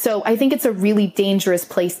 Right. So I think it's a really dangerous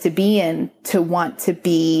place to be in, to want to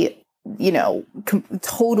be,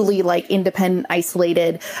 totally like independent,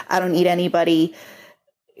 isolated. I don't need anybody.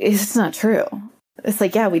 It's not true. It's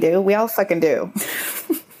like, yeah, we do. We all fucking do.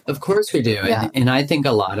 Of course we do. Yeah. And I think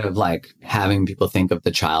a lot of like having people think of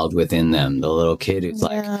the child within them, the little kid who's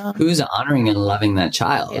like, who's honoring and loving that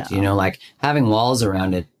child, like having walls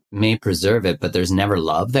around it may preserve it, but there's never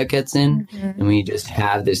love that gets in. And we just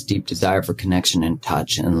have this deep desire for connection and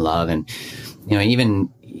touch and love. And, even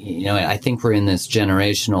I think we're in this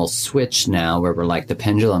generational switch now where we're like the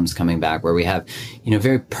pendulum's coming back, where we have,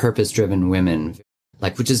 very purpose driven women,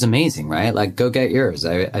 like, which is amazing, right? Like, go get yours.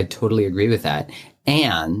 I totally agree with that.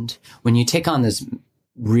 And when you take on this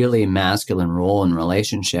really masculine role in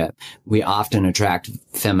relationship, we often attract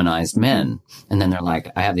feminized men. And then they're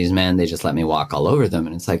like, I have these men, they just let me walk all over them.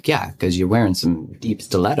 And it's like, yeah, because you're wearing some deep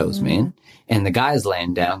stilettos, man. And the guy's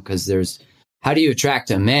laying down because how do you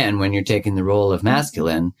attract a man when you're taking the role of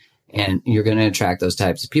masculine? And you're going to attract those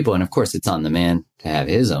types of people. And of course, it's on the man to have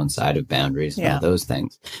his own side of boundaries and all those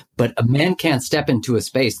things. But a man can't step into a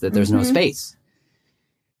space that there's no space.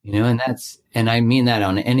 And I mean that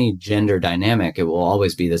on any gender dynamic, it will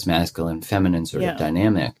always be this masculine, feminine sort of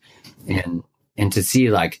dynamic. And to see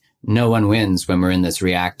like no one wins when we're in this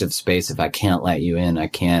reactive space. If I can't let you in, I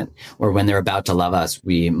can't. Or when they're about to love us,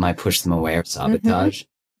 we might push them away or sabotage.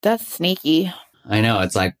 That's sneaky. I know.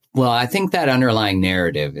 It's like, well, I think that underlying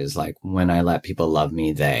narrative is like, when I let people love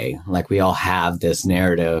me, like we all have this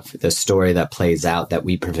narrative, this story that plays out that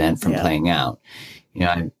we prevent from playing out.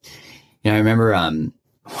 I remember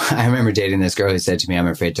dating this girl who said to me, I'm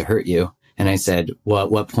afraid to hurt you. And I said, well,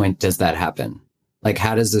 at what point does that happen? Like,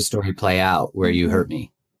 how does the story play out where you hurt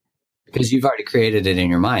me? Because you've already created it in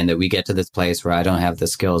your mind that we get to this place where I don't have the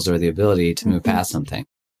skills or the ability to move past something.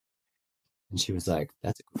 And she was like,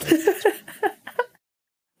 that's a great question.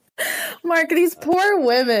 Mark, these poor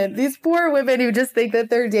women who just think that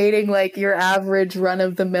they're dating like your average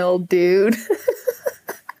run-of-the-mill dude.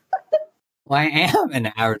 Well, I am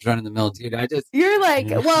an average run-of-the-mill dude. You're like,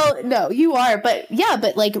 well, no, you are. But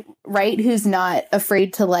like, right, who's not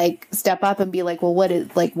afraid to like step up and be like, well,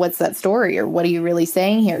 what's that story? Or what are you really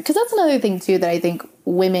saying here? Because that's another thing, too, that I think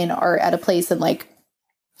women are at a place in like,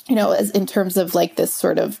 as in terms of like this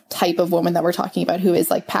sort of type of woman that we're talking about, who is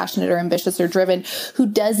like passionate or ambitious or driven, who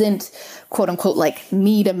doesn't quote unquote like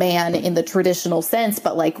need a man in the traditional sense,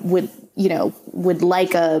 but like would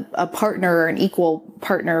like a partner or an equal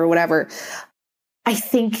partner or whatever. I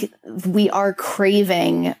think we are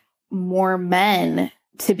craving more men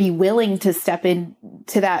to be willing to step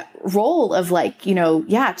into that role of like,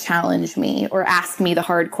 challenge me or ask me the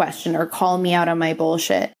hard question or call me out on my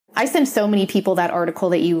bullshit. I sent so many people that article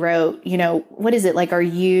that you wrote, what is it? Like, are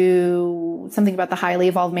you something about the highly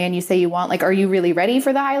evolved man you say you want? Like, are you really ready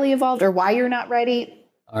for the highly evolved, or why you're not ready?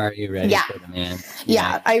 Are you ready for the man?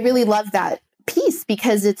 Yeah. I really love that piece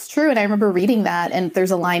because it's true. And I remember reading that, and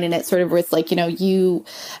there's a line in it sort of where it's like, you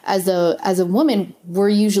as a woman, we're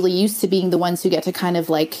usually used to being the ones who get to kind of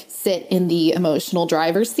like sit in the emotional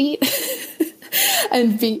driver's seat.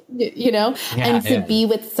 And be, be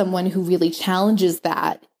with someone who really challenges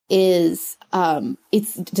that is,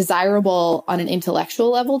 it's desirable on an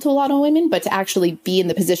intellectual level to a lot of women, but to actually be in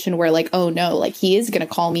the position where like, oh no, like he is going to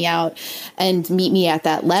call me out and meet me at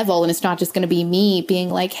that level. And it's not just going to be me being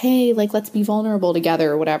like, hey, like, let's be vulnerable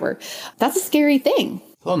together or whatever. That's a scary thing.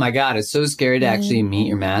 Oh my God. It's so scary to actually meet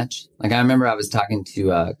your match. Like I remember I was talking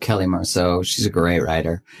to Kelly Marceau. She's a great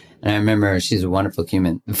writer. And I remember she's a wonderful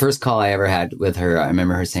human. The first call I ever had with her, I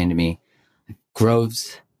remember her saying to me,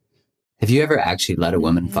 Groves, have you ever actually let a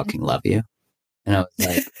woman fucking love you? And I was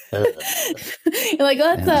like, you're like,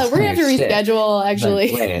 we're going to have to reschedule,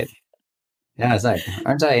 actually. Like, wait. Yeah, it's like,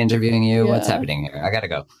 aren't I interviewing you? What's happening here? I got to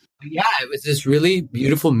go. But yeah, it was this really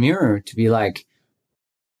beautiful mirror to be like,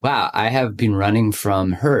 wow, I have been running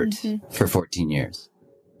from hurt for 14 years.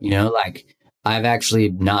 Like I've actually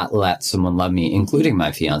not let someone love me, including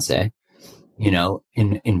my fiance.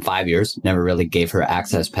 In 5 years, never really gave her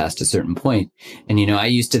access past a certain point. And, I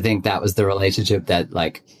used to think that was the relationship that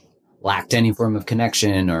like lacked any form of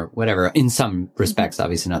connection or whatever, in some respects,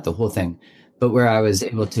 obviously not the whole thing, but where I was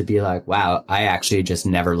able to be like, wow, I actually just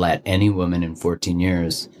never let any woman in 14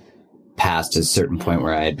 years past a certain point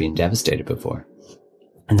where I had been devastated before.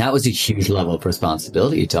 And that was a huge level of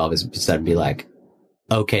responsibility to all of a sudden be like,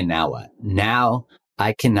 okay, now what? Now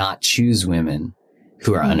I cannot choose women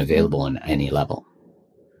who are unavailable on any level.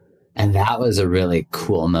 And that was a really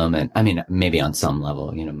cool moment. I mean, maybe on some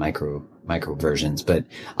level, micro versions, but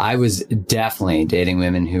I was definitely dating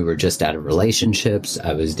women who were just out of relationships.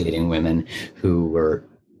 I was dating women who were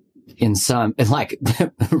in some, like,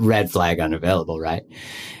 red flag unavailable, right?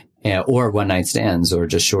 Or one night stands, or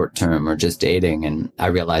just short term, or just dating. And I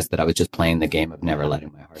realized that I was just playing the game of never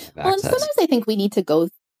letting my heart have access. Well, and sometimes I think we need to go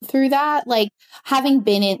through that, like having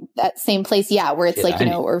been in that same place, where it's like,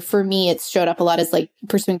 or for me, it's showed up a lot as like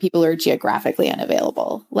pursuing people who are geographically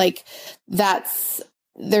unavailable. Like that's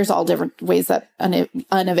there's all different ways that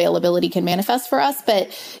unavailability can manifest for us. But,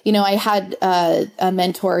 I had a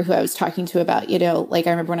mentor who I was talking to about, like, I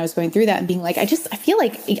remember when I was going through that and being like, I feel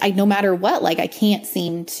like no matter what, like, I can't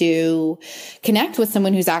seem to connect with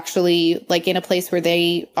someone who's actually like in a place where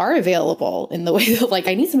they are available in the way that like,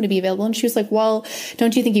 I need someone to be available. And she was like, well,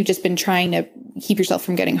 don't you think you've just been trying to keep yourself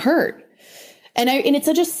from getting hurt? And it's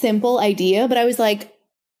such a simple idea, but I was like,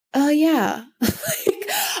 oh yeah.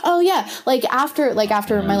 Oh yeah. Like after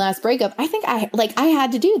my last breakup, I think I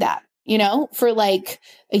had to do that, for like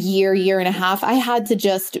a year and a half. I had to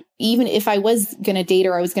just, even if I was going to date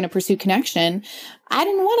or I was going to pursue connection, I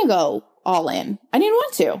didn't want to go all in. I didn't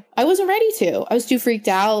want to. I wasn't ready to. I was too freaked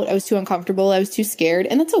out. I was too uncomfortable. I was too scared.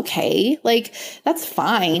 And that's okay. Like, that's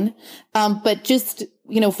fine. But just,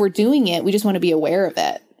 if we're doing it, we just want to be aware of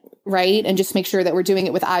it. Right. And just make sure that we're doing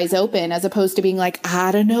it with eyes open, as opposed to being like,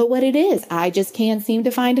 I don't know what it is. I just can't seem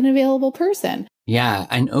to find an available person. Yeah.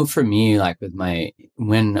 I know for me, like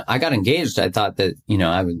when I got engaged, I thought that,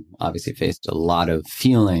 I would obviously faced a lot of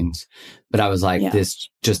feelings, but I was like, this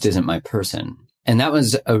just isn't my person. And that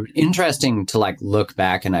was interesting to like look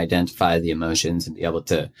back and identify the emotions and be able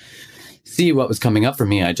to see what was coming up for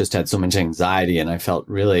me. I just had so much anxiety and I felt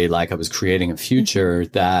really like I was creating a future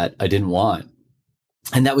that I didn't want.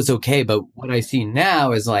 And that was okay. But what I see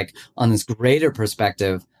now is like on this greater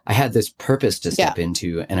perspective, I had this purpose to step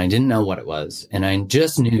into and I didn't know what it was. And I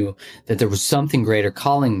just knew that there was something greater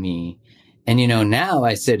calling me. And, now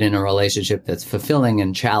I sit in a relationship that's fulfilling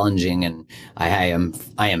and challenging, and I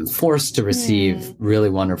am forced to receive really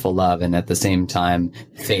wonderful love. And at the same time,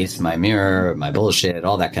 face my mirror, my bullshit,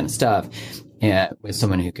 all that kind of stuff. Yeah, with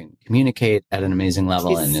someone who can communicate at an amazing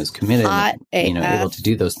level and is committed, able to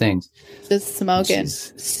do those things. Just smoking.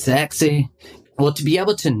 She's sexy. Well, to be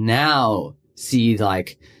able to now see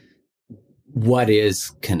like what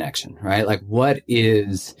is connection, right? Like what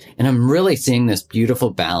is, and I'm really seeing this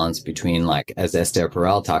beautiful balance between like, as Esther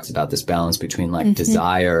Perel talks about, this balance between like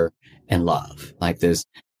desire and love, like this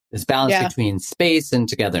balance between space and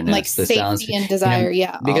togetherness, like this safety balance and desire.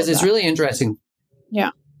 Because it's really interesting.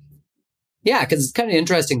 Yeah. Yeah, because it's kind of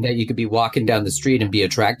interesting that you could be walking down the street and be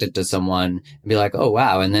attracted to someone and be like, oh,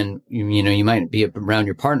 wow. And then, you might be around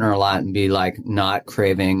your partner a lot and be like not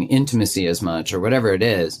craving intimacy as much or whatever it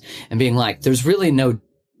is. And being like, there's really no,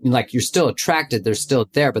 like, you're still attracted. They're still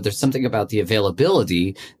there, but there's something about the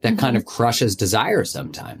availability that kind of crushes desire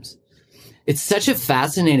sometimes. It's such a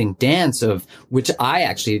fascinating dance of which I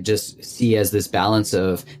actually just see as this balance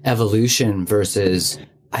of evolution versus,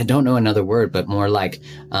 I don't know another word, but more like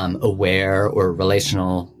aware or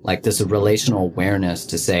relational, like this relational awareness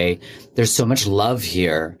to say there's so much love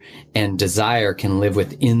here and desire can live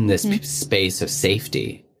within this space of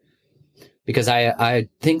safety. Because I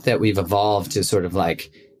think that we've evolved to sort of like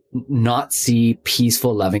not see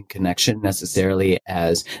peaceful, loving connection necessarily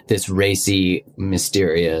as this racy,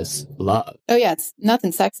 mysterious love. Oh yeah, it's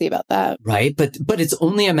nothing sexy about that. Right? But it's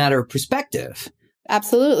only a matter of perspective.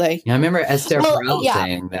 Absolutely. I remember Esther Perel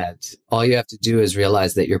saying that all you have to do is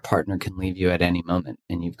realize that your partner can leave you at any moment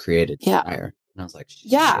and you've created desire. And I was like, shit.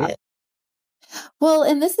 Yeah. Well,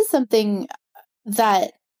 and this is something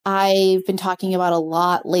that I've been talking about a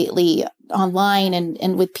lot lately online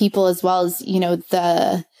and with people as well as,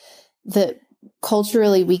 the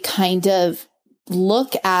culturally we kind of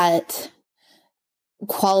look at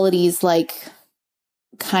qualities like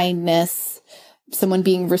kindness, someone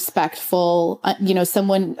being respectful,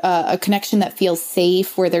 someone, a connection that feels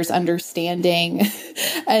safe where there's understanding.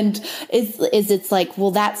 And it's like,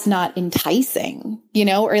 well, that's not enticing,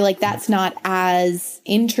 or like, that's not as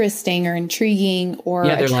interesting or intriguing or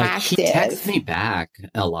attractive. Like, he texts me back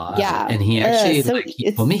a lot. Yeah. And he actually,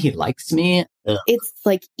 he told me he likes me. Ugh. It's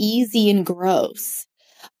like easy and gross.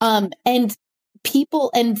 And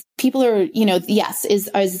people are, yes,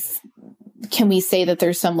 can we say that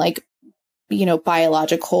there's some like,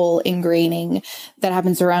 biological ingraining that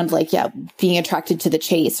happens around like, being attracted to the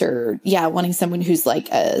chase or wanting someone who's like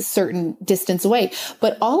a certain distance away.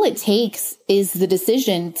 But all it takes is the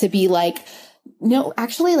decision to be like, no,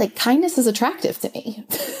 actually like kindness is attractive to me.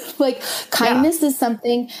 Like kindness is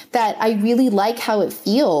something that I really like how it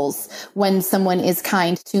feels when someone is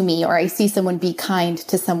kind to me or I see someone be kind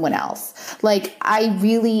to someone else. Like I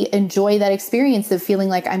really enjoy that experience of feeling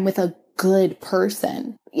like I'm with a good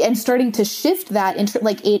person and starting to shift that into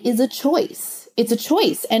like, it is a choice. it's a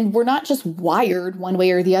choice, and we're not just wired one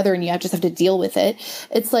way or the other and you just have to deal with it.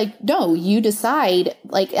 It's like, no, you decide,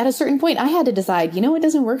 like at a certain point, I had to decide, you know, it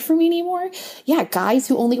doesn't work for me anymore. Yeah. Guys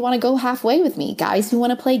who only want to go halfway with me, guys who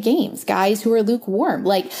want to play games, guys who are lukewarm,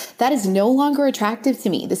 like that is no longer attractive to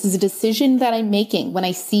me. This is a decision that I'm making. When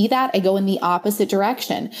I see that, I go in the opposite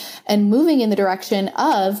direction and moving in the direction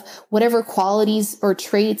of whatever qualities or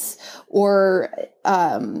traits or,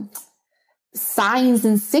 signs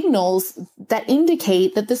and signals that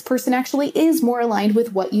indicate that this person actually is more aligned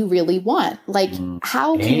with what you really want. Like,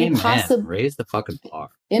 how can you possibly raise the fucking bar?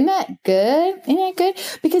 Isn't that good? Isn't that good?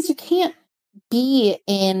 Because you can't be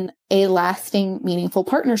in a lasting, meaningful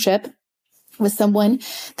partnership with someone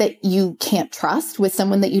that you can't trust, with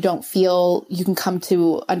someone that you don't feel you can come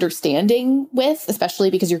to understanding with, especially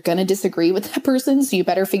because you're going to disagree with that person. So you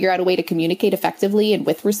better figure out a way to communicate effectively and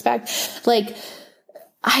with respect. Like,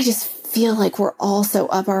 I just feel like we're all so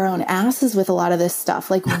up our own asses with a lot of this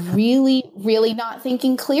stuff, like really, really not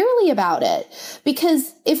thinking clearly about it.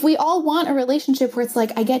 Because if we all want a relationship where it's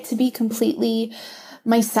like, I get to be completely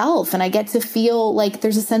myself and I get to feel like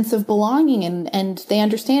there's a sense of belonging and they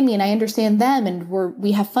understand me and I understand them and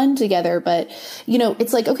we have fun together. But, you know,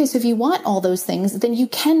 it's like, okay, so if you want all those things, then you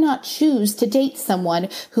cannot choose to date someone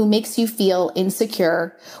who makes you feel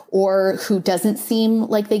insecure or who doesn't seem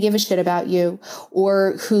like they give a shit about you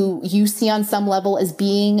or who you see on some level as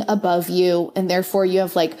being above you. And therefore you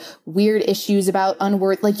have like weird issues about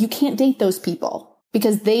unworth. Like you can't date those people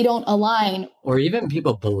because they don't align. Or even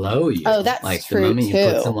people below you. Oh, that's like true the moment too.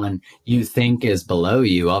 you put someone you think is below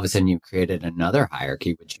you, all of a sudden you've created another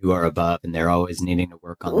hierarchy, which you are above, and they're always needing to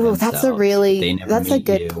work on themselves. That's a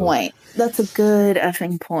good point. That's a good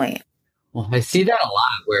effing point. Well, I see that a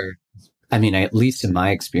lot where, I mean, at least in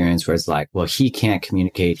my experience, where it's like, well, he can't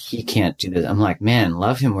communicate. He can't do this. I'm like, man,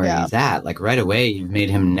 love him where he's at. Like right away, you've made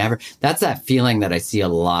him never. That's that feeling that I see a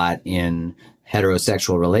lot in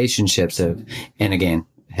heterosexual relationships of, and again,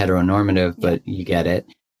 heteronormative, but you get it.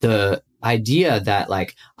 The idea that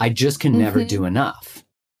like, I just can never do enough.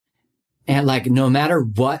 And like, no matter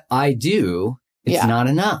what I do, it's not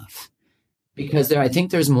enough. Because I think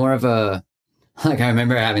there's more of a, like, I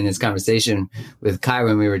remember having this conversation with Kai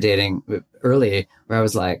when we were dating early, where I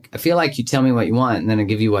was like, I feel like you tell me what you want and then I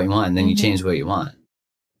give you what you want and then you change what you want.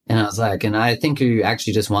 And I was like, and I think you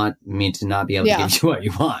actually just want me to not be able to give you what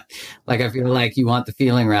you want. Like, I feel like you want the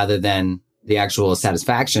feeling rather than the actual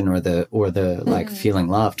satisfaction or the like feeling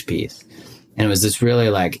loved piece. And it was this really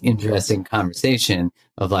like interesting conversation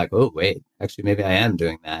of like, oh, wait, actually, maybe I am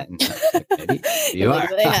doing that. And like, maybe you are.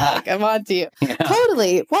 Like, I'm on to you. Yeah.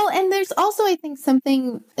 Totally. Well, and there's also, I think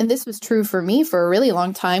something, and this was true for me for a really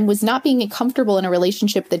long time, was not being comfortable in a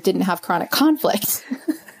relationship that didn't have chronic conflict.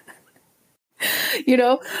 You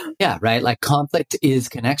know? Yeah, right. Like conflict is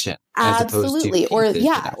connection. Absolutely. Or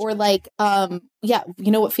like,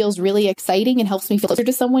 you know what feels really exciting and helps me feel closer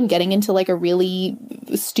to someone? Getting into like a really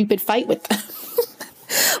stupid fight with them.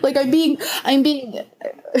 Like I'm being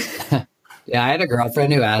Yeah, I had a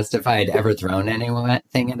girlfriend who asked if I had ever thrown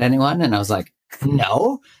anything at anyone, and I was like,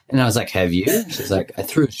 no. And I was like, have you? She's like, I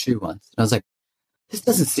threw a shoe once. And I was like, this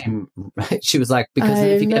doesn't seem right. She was like, because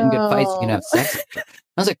if you get in good fights, you can have sex.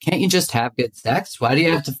 I was like, can't you just have good sex? Why do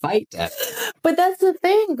you have to fight? But that's the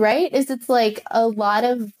thing, right? Is it's like a lot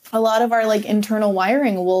of our like internal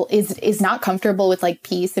wiring is not comfortable with like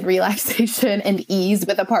peace and relaxation and ease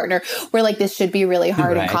with a partner, where like this should be really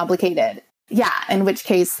hard and complicated. Yeah. In which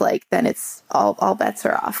case, like, then it's all bets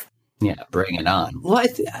are off. Yeah. Bring it on. Well,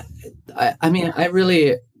 I mean,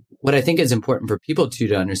 what I think is important for people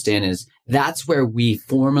to understand is that's where we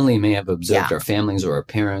formally may have observed our families or our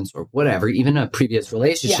parents or whatever, even a previous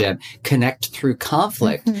relationship, connect through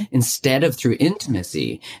conflict instead of through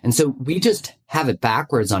intimacy. And so we just have it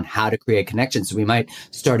backwards on how to create connections. So we might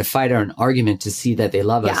start a fight or an argument to see that they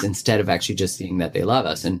love us instead of actually just seeing that they love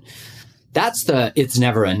us. And that's it's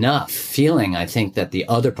never enough feeling, I think, that the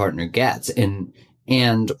other partner gets.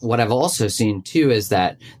 And what I've also seen too is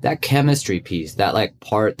that chemistry piece, that like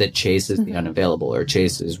part that chases the unavailable or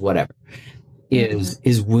chases whatever,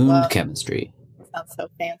 is wound chemistry. Sounds so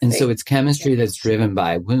fancy. And so it's chemistry that's driven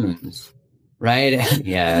by wounds, right?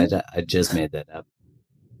 Yeah, I just made that up.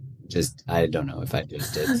 I don't know if I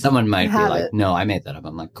just did. Someone might be like, no, I made that up.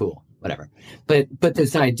 I'm like, cool, whatever. But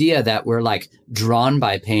this idea that we're like drawn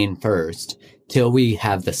by pain first till we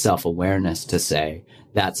have the self-awareness to say,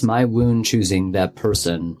 that's my wound choosing that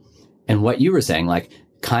person. And what you were saying, like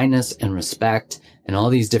kindness and respect and all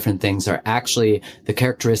these different things are actually the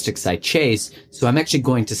characteristics I chase. So I'm actually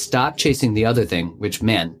going to stop chasing the other thing, which,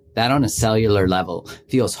 man, that on a cellular level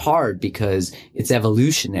feels hard because it's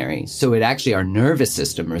evolutionary. So it actually, our nervous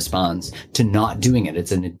system responds to not doing it.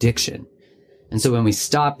 It's an addiction. And so when we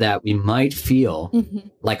stop that, we might feel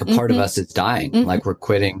like a part of us is dying, like we're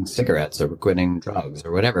quitting cigarettes or we're quitting drugs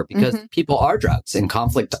or whatever, because people are drugs and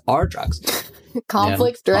conflict are drugs.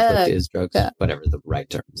 Conflict's drugs. Conflict is drugs, whatever the right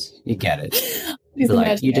terms. You get it.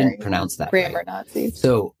 Like, you didn't pronounce that grammar right. Nazis.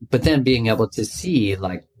 So, but then being able to see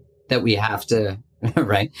like that we have to,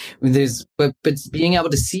 right? But being able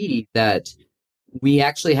to see that we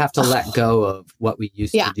actually have to let go of what we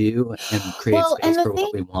used to do and create space for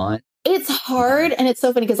what we want. It's hard. And it's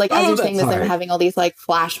so funny because like, as you're saying this, I'm having all these like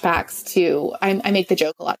flashbacks to, I make the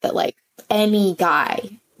joke a lot that like any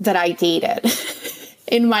guy that I dated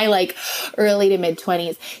in my like early to mid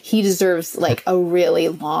 20s, he deserves like a really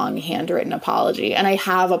long handwritten apology. And I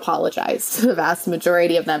have apologized to the vast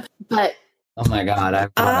majority of them. But oh my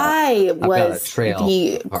God, I was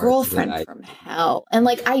the girlfriend from hell. And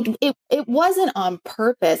like, it wasn't on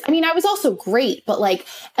purpose. I mean, I was also great, but like,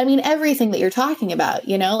 I mean, everything that you're talking about,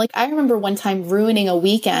 you know, like I remember one time ruining a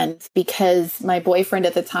weekend because my boyfriend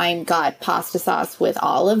at the time got pasta sauce with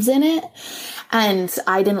olives in it. And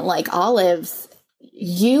I didn't like olives.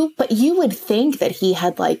 But you would think that he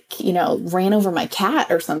had like, you know, ran over my cat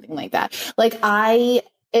or something like that. Like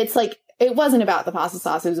it's like, it wasn't about the pasta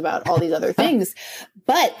sauce. It was about all these other things.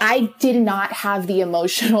 But I did not have the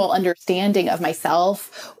emotional understanding of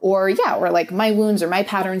myself or like my wounds or my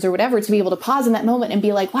patterns or whatever to be able to pause in that moment and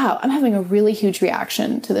be like, wow, I'm having a really huge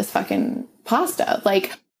reaction to this fucking pasta.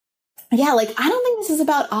 Like, yeah, like, I don't think this is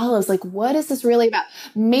about olives. Like, what is this really about?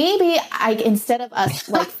 Maybe instead of us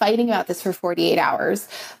like fighting about this for 48 hours,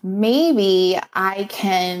 maybe I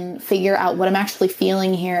can figure out what I'm actually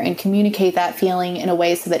feeling here and communicate that feeling in a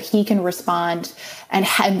way so that he can respond and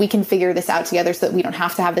we can figure this out together so that we don't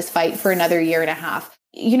have to have this fight for another year and a half.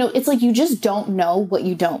 You know, it's like, you just don't know what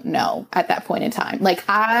you don't know at that point in time. Like,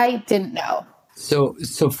 I didn't know. So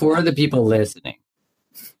for the people listening,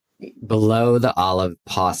 below the olive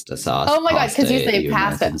pasta sauce. Oh my God, because you say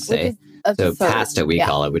pasta. So pasta, we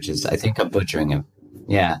call it, which is, I think, a butchering of,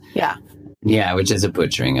 Yeah, which is a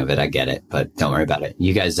butchering of it. I get it, but don't worry about it.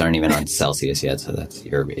 You guys aren't even on Celsius yet, so that's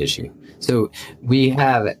your issue. So we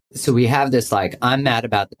have this like, I'm mad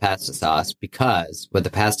about the pasta sauce because what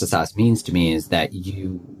the pasta sauce means to me is that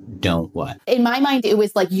you don't what? In my mind, it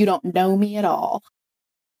was like, you don't know me at all.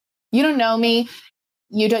 You don't know me.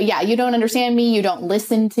 You don't understand me. You don't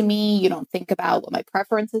listen to me. You don't think about what my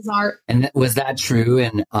preferences are. And was that true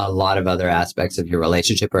in a lot of other aspects of your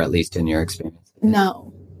relationship, or at least in your experience?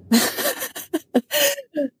 No.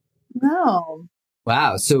 No.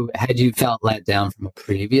 Wow. So had you felt let down from a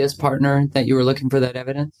previous partner that you were looking for that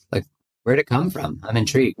evidence? Like, where'd it come from? I'm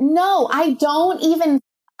intrigued. No, I don't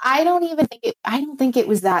think it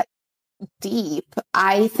was that deep.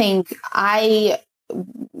 I think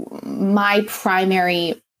my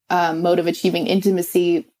primary mode of achieving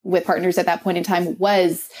intimacy with partners at that point in time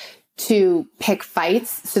was to pick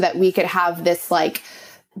fights so that we could have this like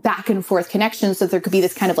back and forth connection, so there could be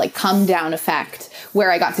this kind of like come down effect where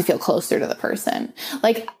I got to feel closer to the person.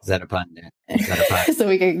 Like, is that a pun? So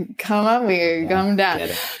we could come up, we could come down.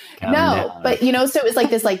 But you know, so it was like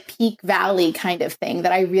this like peak valley kind of thing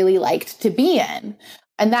that I really liked to be in.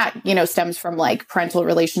 And that, you know, stems from like parental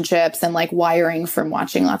relationships and like wiring from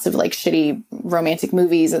watching lots of like shitty romantic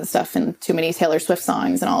movies and stuff and too many Taylor Swift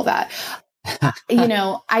songs and all that. You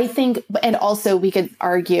know, I think, and also we could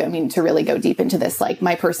argue, I mean, to really go deep into this, like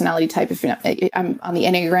my personality type, if you're not, I'm on the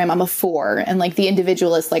Enneagram, I'm a 4, and like the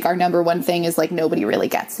individualist, like our number one thing is like, nobody really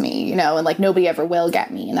gets me, you know, and like nobody ever will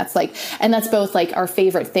get me. And that's like, and that's both like our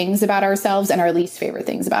favorite things about ourselves and our least favorite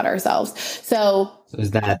things about ourselves. So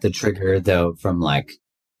is that the trigger though, from like,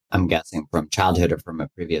 I'm guessing from childhood or from a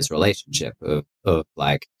previous relationship of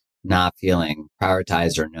like not feeling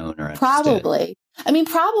prioritized or known or understood? Probably. I mean,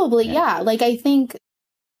 probably. Yeah. Like, I think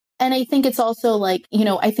it's also like, you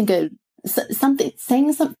know, I think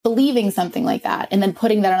believing something like that and then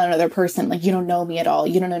putting that on another person, like, you don't know me at all.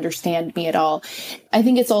 You don't understand me at all. I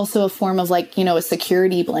think it's also a form of like, you know, a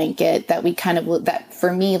security blanket that we kind of, that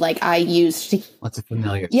for me, like I used to, what's a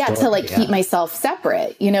familiar story, to like keep myself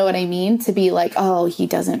separate. You know what I mean? To be like, oh, he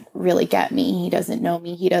doesn't really get me. He doesn't know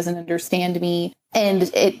me. He doesn't understand me.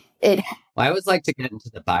 And well, I always like to get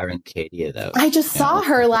into the Byron Katie though. I just saw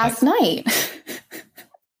her last night.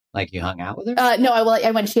 Like you hung out with her? No,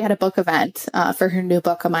 I went, she had a book event for her new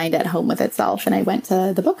book, A Mind at Home with Itself. And I went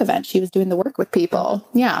to the book event. She was doing the work with people.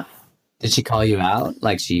 Yeah. Did she call you out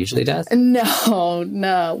like she usually does?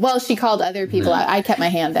 No. Well, she called other people out. I kept my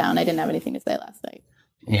hand down. I didn't have anything to say last night.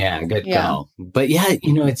 Yeah, good Yeah. call. But yeah,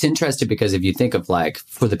 it's interesting because if you think of like,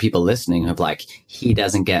 for the people listening, of like, he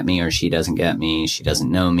doesn't get me or she doesn't get me, she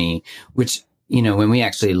doesn't know me, which, when we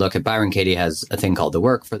actually look at Byron Katie has a thing called The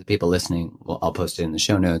Work for the people listening. Well, I'll post it in the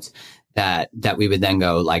show notes that we would then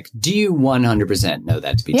go like, do you 100% know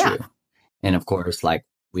that to be true? And of course, like,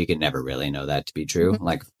 we could never really know that to be true. Mm-hmm.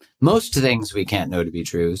 Like most things we can't know to be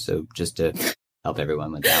true. So just to help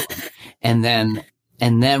everyone with that one.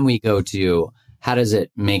 And then we go to, how does it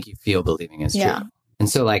make you feel believing is true? And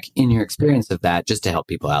so like in your experience of that, just to help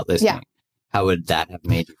people out listening, how would that have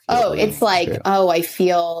made you feel? Oh, it's like, I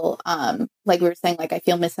feel, like we were saying, like I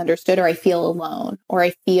feel misunderstood, or I feel alone, or I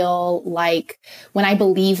feel like when I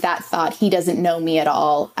believe that thought, he doesn't know me at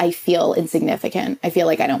all, I feel insignificant. I feel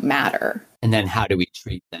like I don't matter. And then how do we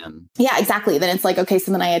treat them? Yeah, exactly. Then it's like, okay,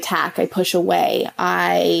 so then I attack, I push away,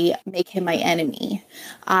 I make him my enemy.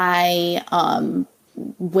 I,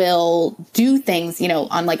 will do things,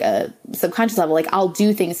 on like a subconscious level, like I'll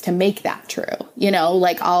do things to make that true,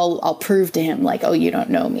 like I'll prove to him like, oh, you don't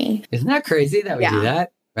know me. Isn't that crazy that we do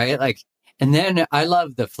that? Right. Like, and then I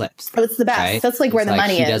love the flips. Oh, it's the best. Right? That's like where the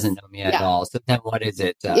money is. He doesn't know me at all. So then what is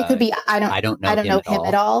it? It could be, I don't know him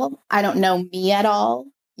at all. I don't know me at all.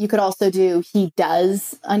 You could also do, he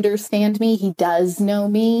does understand me. He does know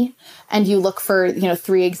me. And you look for,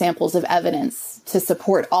 3 examples of evidence to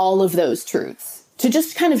support all of those truths. To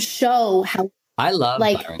just kind of show how I love,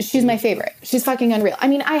 like, Byron. She's my favorite. She's fucking unreal. I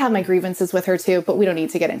mean, I have my grievances with her too, but we don't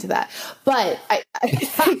need to get into that. But I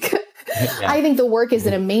think, I think The Work is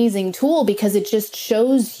an amazing tool because it just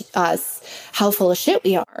shows us how full of shit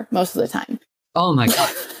we are most of the time. Oh my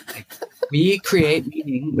God. We create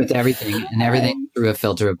meaning with everything, and everything through a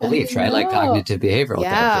filter of beliefs, right? Like cognitive behavioral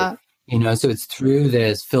therapy. So it's through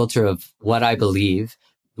this filter of what I believe.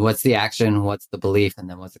 What's the action? What's the belief? And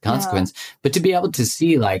then what's the consequence? But to be able to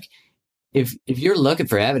see, like, if you're looking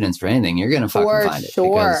for evidence for anything, you're going to fucking find it.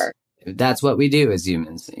 Because that's what we do as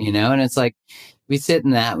humans, And it's like, we sit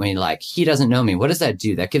in that and we like, he doesn't know me. What does that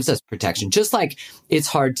do? That gives us protection. Just like it's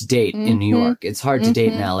hard to date in New York. It's hard to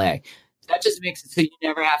date in LA. That just makes it so you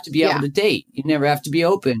never have to be able to date. You never have to be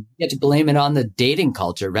open. You have to blame it on the dating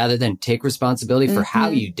culture rather than take responsibility for how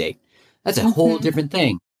you date. That's a whole different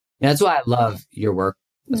thing. And that's why I love your work.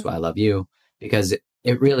 That's why I love you, because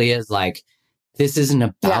it really is like, this isn't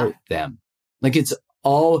about them. Like, it's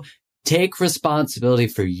all take responsibility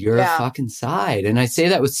for your fucking side. And I say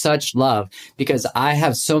that with such love because I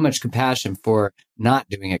have so much compassion for not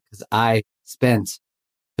doing it, because I spent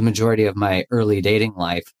the majority of my early dating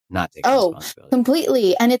life not taking responsibility.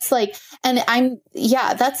 Completely. And it's like, and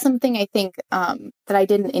that's something I think that I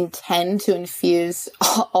didn't intend to infuse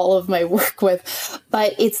all of my work with,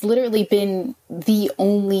 but it's literally been the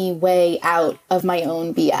only way out of my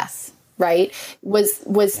own BS, right?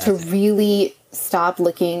 Was to really stop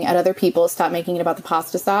looking at other people, stop making it about the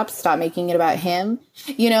pasta stop making it about him,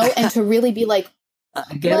 and to really be like,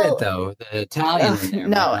 I get it though. The Italian in there.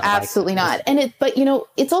 No, absolutely not. And but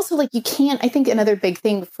it's also like, you can't, I think another big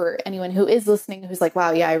thing for anyone who is listening, who's like,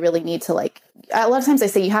 wow, yeah, I really need to, like, a lot of times I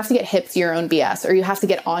say you have to get hip to your own BS, or you have to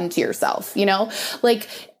get onto yourself, like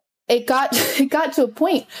it got to a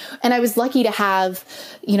point, and I was lucky to have,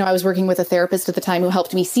 I was working with a therapist at the time who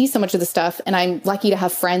helped me see so much of the stuff. And I'm lucky to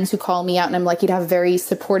have friends who call me out, and I'm lucky to have very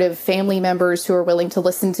supportive family members who are willing to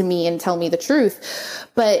listen to me and tell me the truth.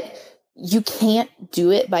 But you can't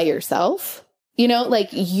do it by yourself.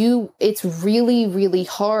 It's really, really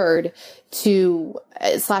hard to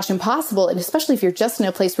 / impossible. And especially if you're just in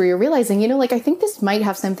a place where you're realizing, I think this might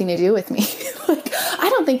have something to do with me. I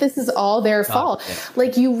don't think this is all their fault.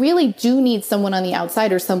 Like, you really do need someone on the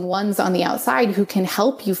outside, or someone's on the outside, who can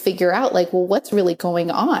help you figure out, like, well, what's really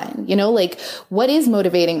going on? Like, what is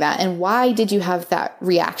motivating that? And why did you have that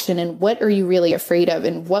reaction? And what are you really afraid of?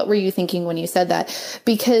 And what were you thinking when you said that?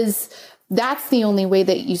 Because that's the only way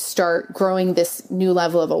that you start growing this new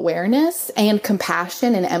level of awareness and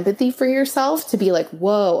compassion and empathy for yourself, to be like,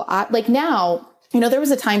 whoa, now, there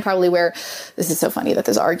was a time probably where, this is so funny that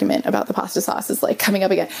this argument about the pasta sauce is like coming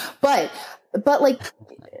up again, but like,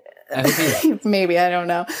 maybe, I don't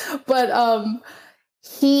know. But,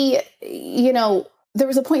 there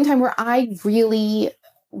was a point in time where I really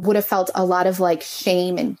would have felt a lot of like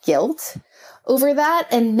shame and guilt over that.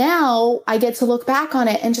 And now I get to look back on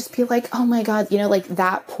it and just be like, oh my God, like,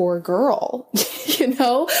 that poor girl,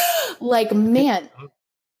 like, man,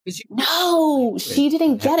 No, she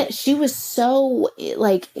didn't get it. She was so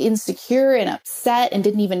like insecure and upset and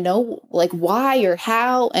didn't even know like why or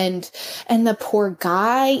how. And the poor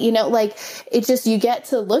guy, you know, like it just, you get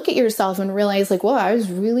to look at yourself and realize like, whoa, I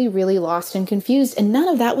was really, really lost and confused. And none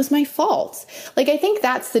of that was my fault. Like, I think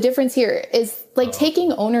that's the difference here is like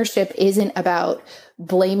taking ownership isn't about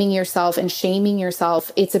blaming yourself and shaming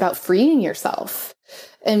yourself. It's about freeing yourself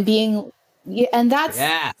and being. Yeah, and that's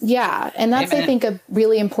and that's Amen. I think a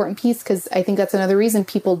really important piece because I think that's another reason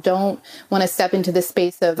people don't want to step into the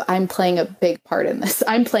space of I'm playing a big part in this.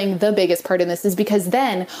 I'm playing the biggest part in this is because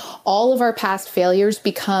then all of our past failures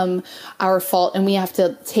become our fault and we have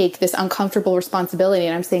to take this uncomfortable responsibility.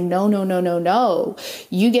 And I'm saying no.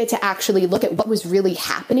 You get to actually look at what was really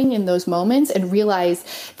happening in those moments and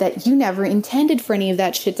realize that you never intended for any of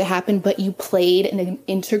that shit to happen, but you played an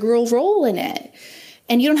integral role in it.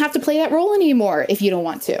 And you don't have to play that role anymore if you don't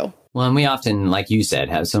want to. Well, and we often, like you said,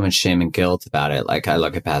 have so much shame and guilt about it. Like I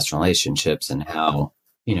look at past relationships and how,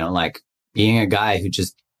 you know, like being a guy who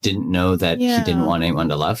just didn't know that he didn't want anyone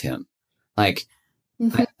to love him. Like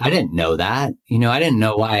I didn't know that, you know, I didn't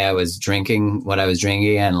know why I was drinking what I was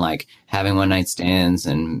drinking and like having one night stands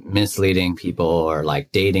and misleading people or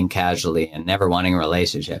like dating casually and never wanting a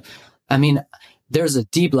relationship. I mean, there's a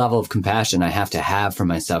deep level of compassion I have to have for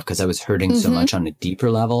myself because I was hurting so much on a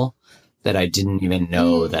deeper level that I didn't even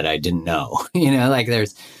know that I didn't know, you know, like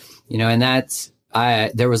there's, you know, and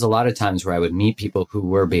there was a lot of times where I would meet people who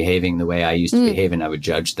were behaving the way I used to behave and I would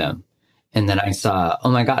judge them. And then I saw,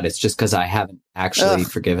 oh my God, it's just because I haven't actually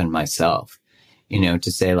forgiven myself, you know,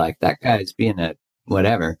 to say like that guy's being a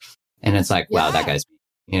whatever. And it's like, wow, that guy's,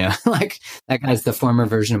 you know, like that guy's the former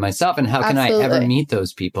version of myself. And how can I ever meet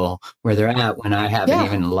those people where they're at when I haven't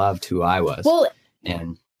even loved who I was? Well,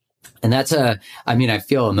 and that's I mean, I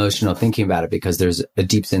feel emotional thinking about it because there's a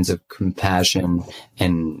deep sense of compassion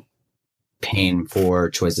and pain for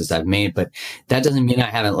choices I've made, but that doesn't mean I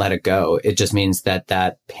haven't let it go. It just means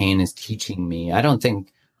that pain is teaching me. I don't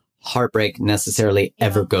think heartbreak necessarily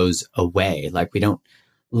ever goes away. Like we don't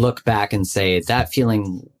look back and say that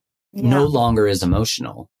feeling no longer is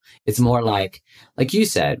emotional. It's more like you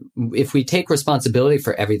said, if we take responsibility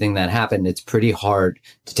for everything that happened, it's pretty hard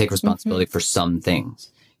to take responsibility for some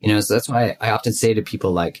things, you know? So that's why I often say to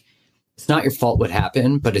people, like, it's not your fault what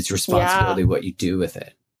happened, but it's your responsibility what you do with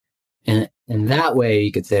it. And that way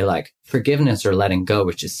you could say like forgiveness or letting go,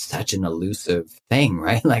 which is such an elusive thing,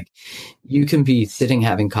 right? Like you can be sitting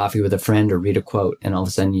having coffee with a friend or read a quote and all of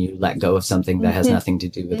a sudden you let go of something that has nothing to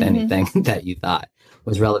do with anything that you thought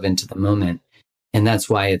was relevant to the moment. And that's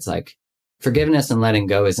why it's like forgiveness and letting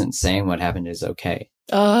go isn't saying what happened is okay.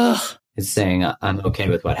 It's saying I'm okay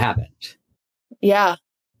with what happened. Yeah.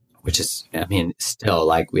 Which is, I mean, still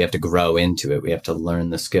like we have to grow into it. We have to learn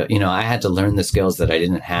the skill. You know, I had to learn the skills that I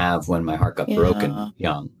didn't have when my heart got broken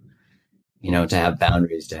young, you know, to have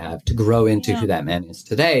boundaries, to grow into who that man is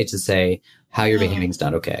today, to say how you're behaving is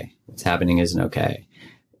not okay. What's happening isn't okay.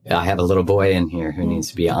 I have a little boy in here who needs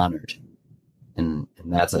to be honored. And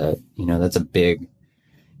that's that's a big,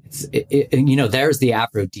 you know, there's the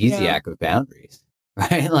aphrodisiac of boundaries,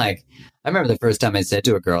 right? Like, I remember the first time I said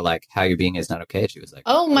to a girl, like, how you're being is not okay. She was like,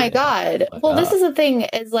 oh my God. Well, this is the thing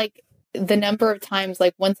is like the number of times,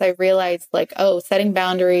 like once I realized like, oh, setting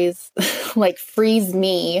boundaries like frees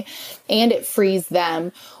me and it frees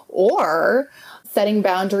them, or setting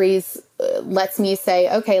boundaries lets me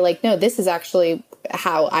say, okay, like, no, this is actually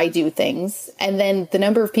how I do things. And then the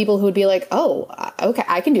number of people who would be like, oh, okay,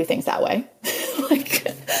 I can do things that way. Like,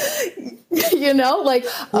 you know, like,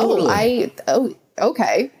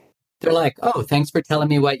 okay. They're like, oh, thanks for telling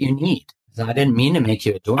me what you need. I didn't mean to make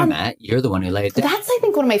you a doormat. You're the one who laid it down. That's, I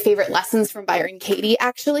think, one of my favorite lessons from Byron Katie,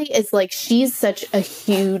 actually, is like, she's such a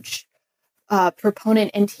huge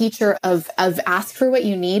proponent and teacher of ask for what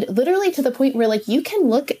you need, literally to the point where like you can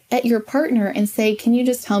look at your partner and say, can you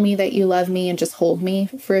just tell me that you love me and just hold me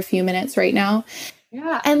for a few minutes right now?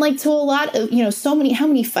 Yeah. And like to a lot of, you know, how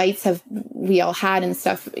many fights have we all had and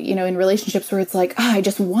stuff, you know, in relationships where it's like, oh, I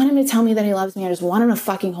just want him to tell me that he loves me. I just want him to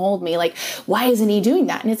fucking hold me. Like, why isn't he doing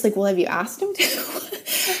that? And it's like, well, have you asked him to?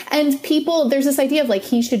 And people, there's this idea of like,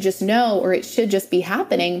 he should just know, or it should just be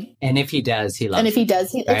happening. And if he does, he loves And if he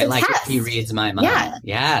does, right? It's like if he reads my mind. Yeah.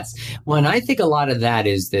 Yes. Well, and I think a lot of that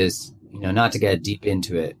is this, you know, not to get deep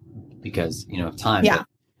into it because, you know, of time. Yeah.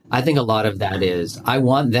 I think a lot of that is I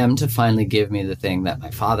want them to finally give me the thing that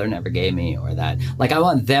my father never gave me, or that like I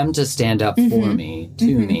want them to stand up for me,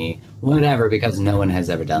 to me, whatever, because no one has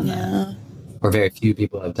ever done that, or very few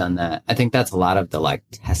people have done that. I think that's a lot of the like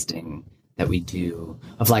testing that we do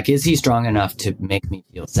of like, is he strong enough to make me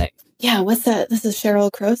feel safe? Yeah, what's that? This is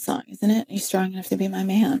Sheryl Crow's song, isn't it? Are you strong enough to be my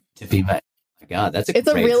man? To be my God, that's It's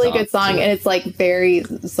a really good song, and it's like very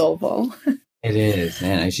soulful. It is,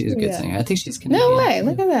 man. She's a good singer. I think she's Canadian. No way!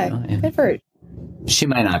 Look at that. Yeah. Good for her. She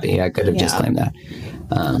might not be. I could have just claimed that.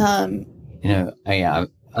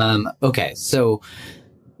 Okay, so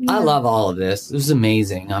I love all of this. This is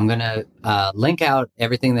amazing. I'm gonna link out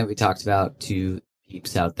everything that we talked about to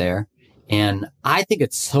peeps out there. And I think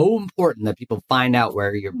it's so important that people find out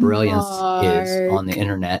where your brilliance is on the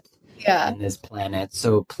internet and this planet.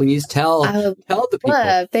 So please tell the people.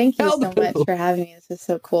 Thank you so much for having me. This is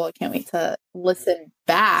so cool. I can't wait to listen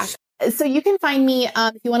back. So you can find me,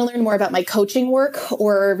 if you want to learn more about my coaching work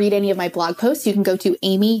or read any of my blog posts, you can go to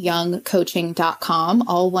amyyoungcoaching.com,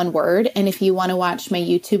 all one word. And if you want to watch my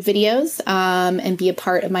YouTube videos and be a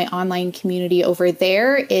part of my online community over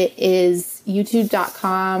there, it is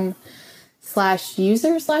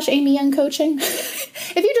youtube.com/user/Amy Young Coaching.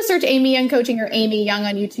 If you just search Amy Young Coaching or Amy Young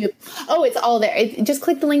on YouTube, it's all there. Just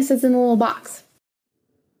click the links that's in the little box.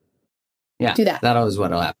 Yeah, do that. That always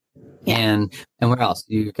what'll happen. Yeah. And where else?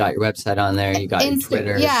 You got your website on there. You got your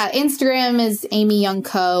Twitter. Yeah, Instagram is Amy Young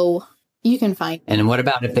Co. You can find. And what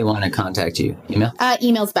about if they want to contact you? Email?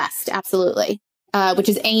 Email's best, absolutely. Which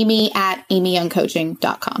is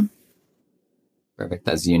amy@amyyoungcoaching.com. Perfect.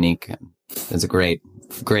 That's unique. That's a great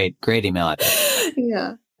email address.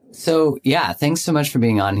 Yeah. So thanks so much for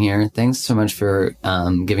being on here. Thanks so much for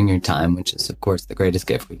giving your time, which is of course the greatest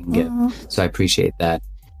gift we can give. So I appreciate that.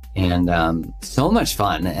 And so much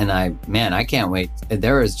fun. And I can't wait.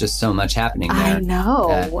 There is just so much happening there. I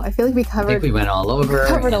know. I feel like I think we went all over.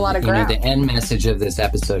 Covered a lot of ground. The end message of this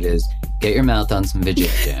episode is get your mouth on some Veggie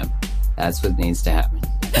Jam. That's what needs to happen.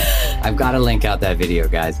 I've got to link out that video,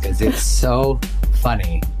 guys, because it's so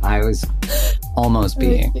funny. I was almost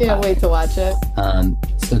being. Can't wait to watch it.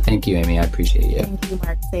 So thank you, Amy. I appreciate you. Thank you,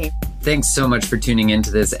 Mark. Same. Thanks so much for tuning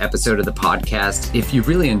into this episode of the podcast. If you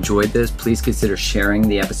really enjoyed this, please consider sharing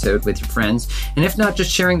the episode with your friends. And if not, just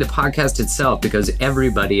sharing the podcast itself, because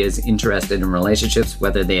everybody is interested in relationships,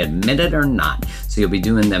 whether they admit it or not. So you'll be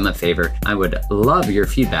doing them a favor. I would love your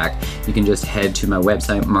feedback. You can just head to my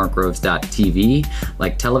website, markgroves.tv,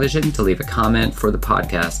 like television, to leave a comment for the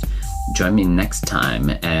podcast. Join me next time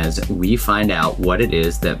as we find out what it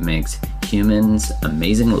is that makes humans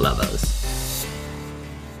amazing lovers.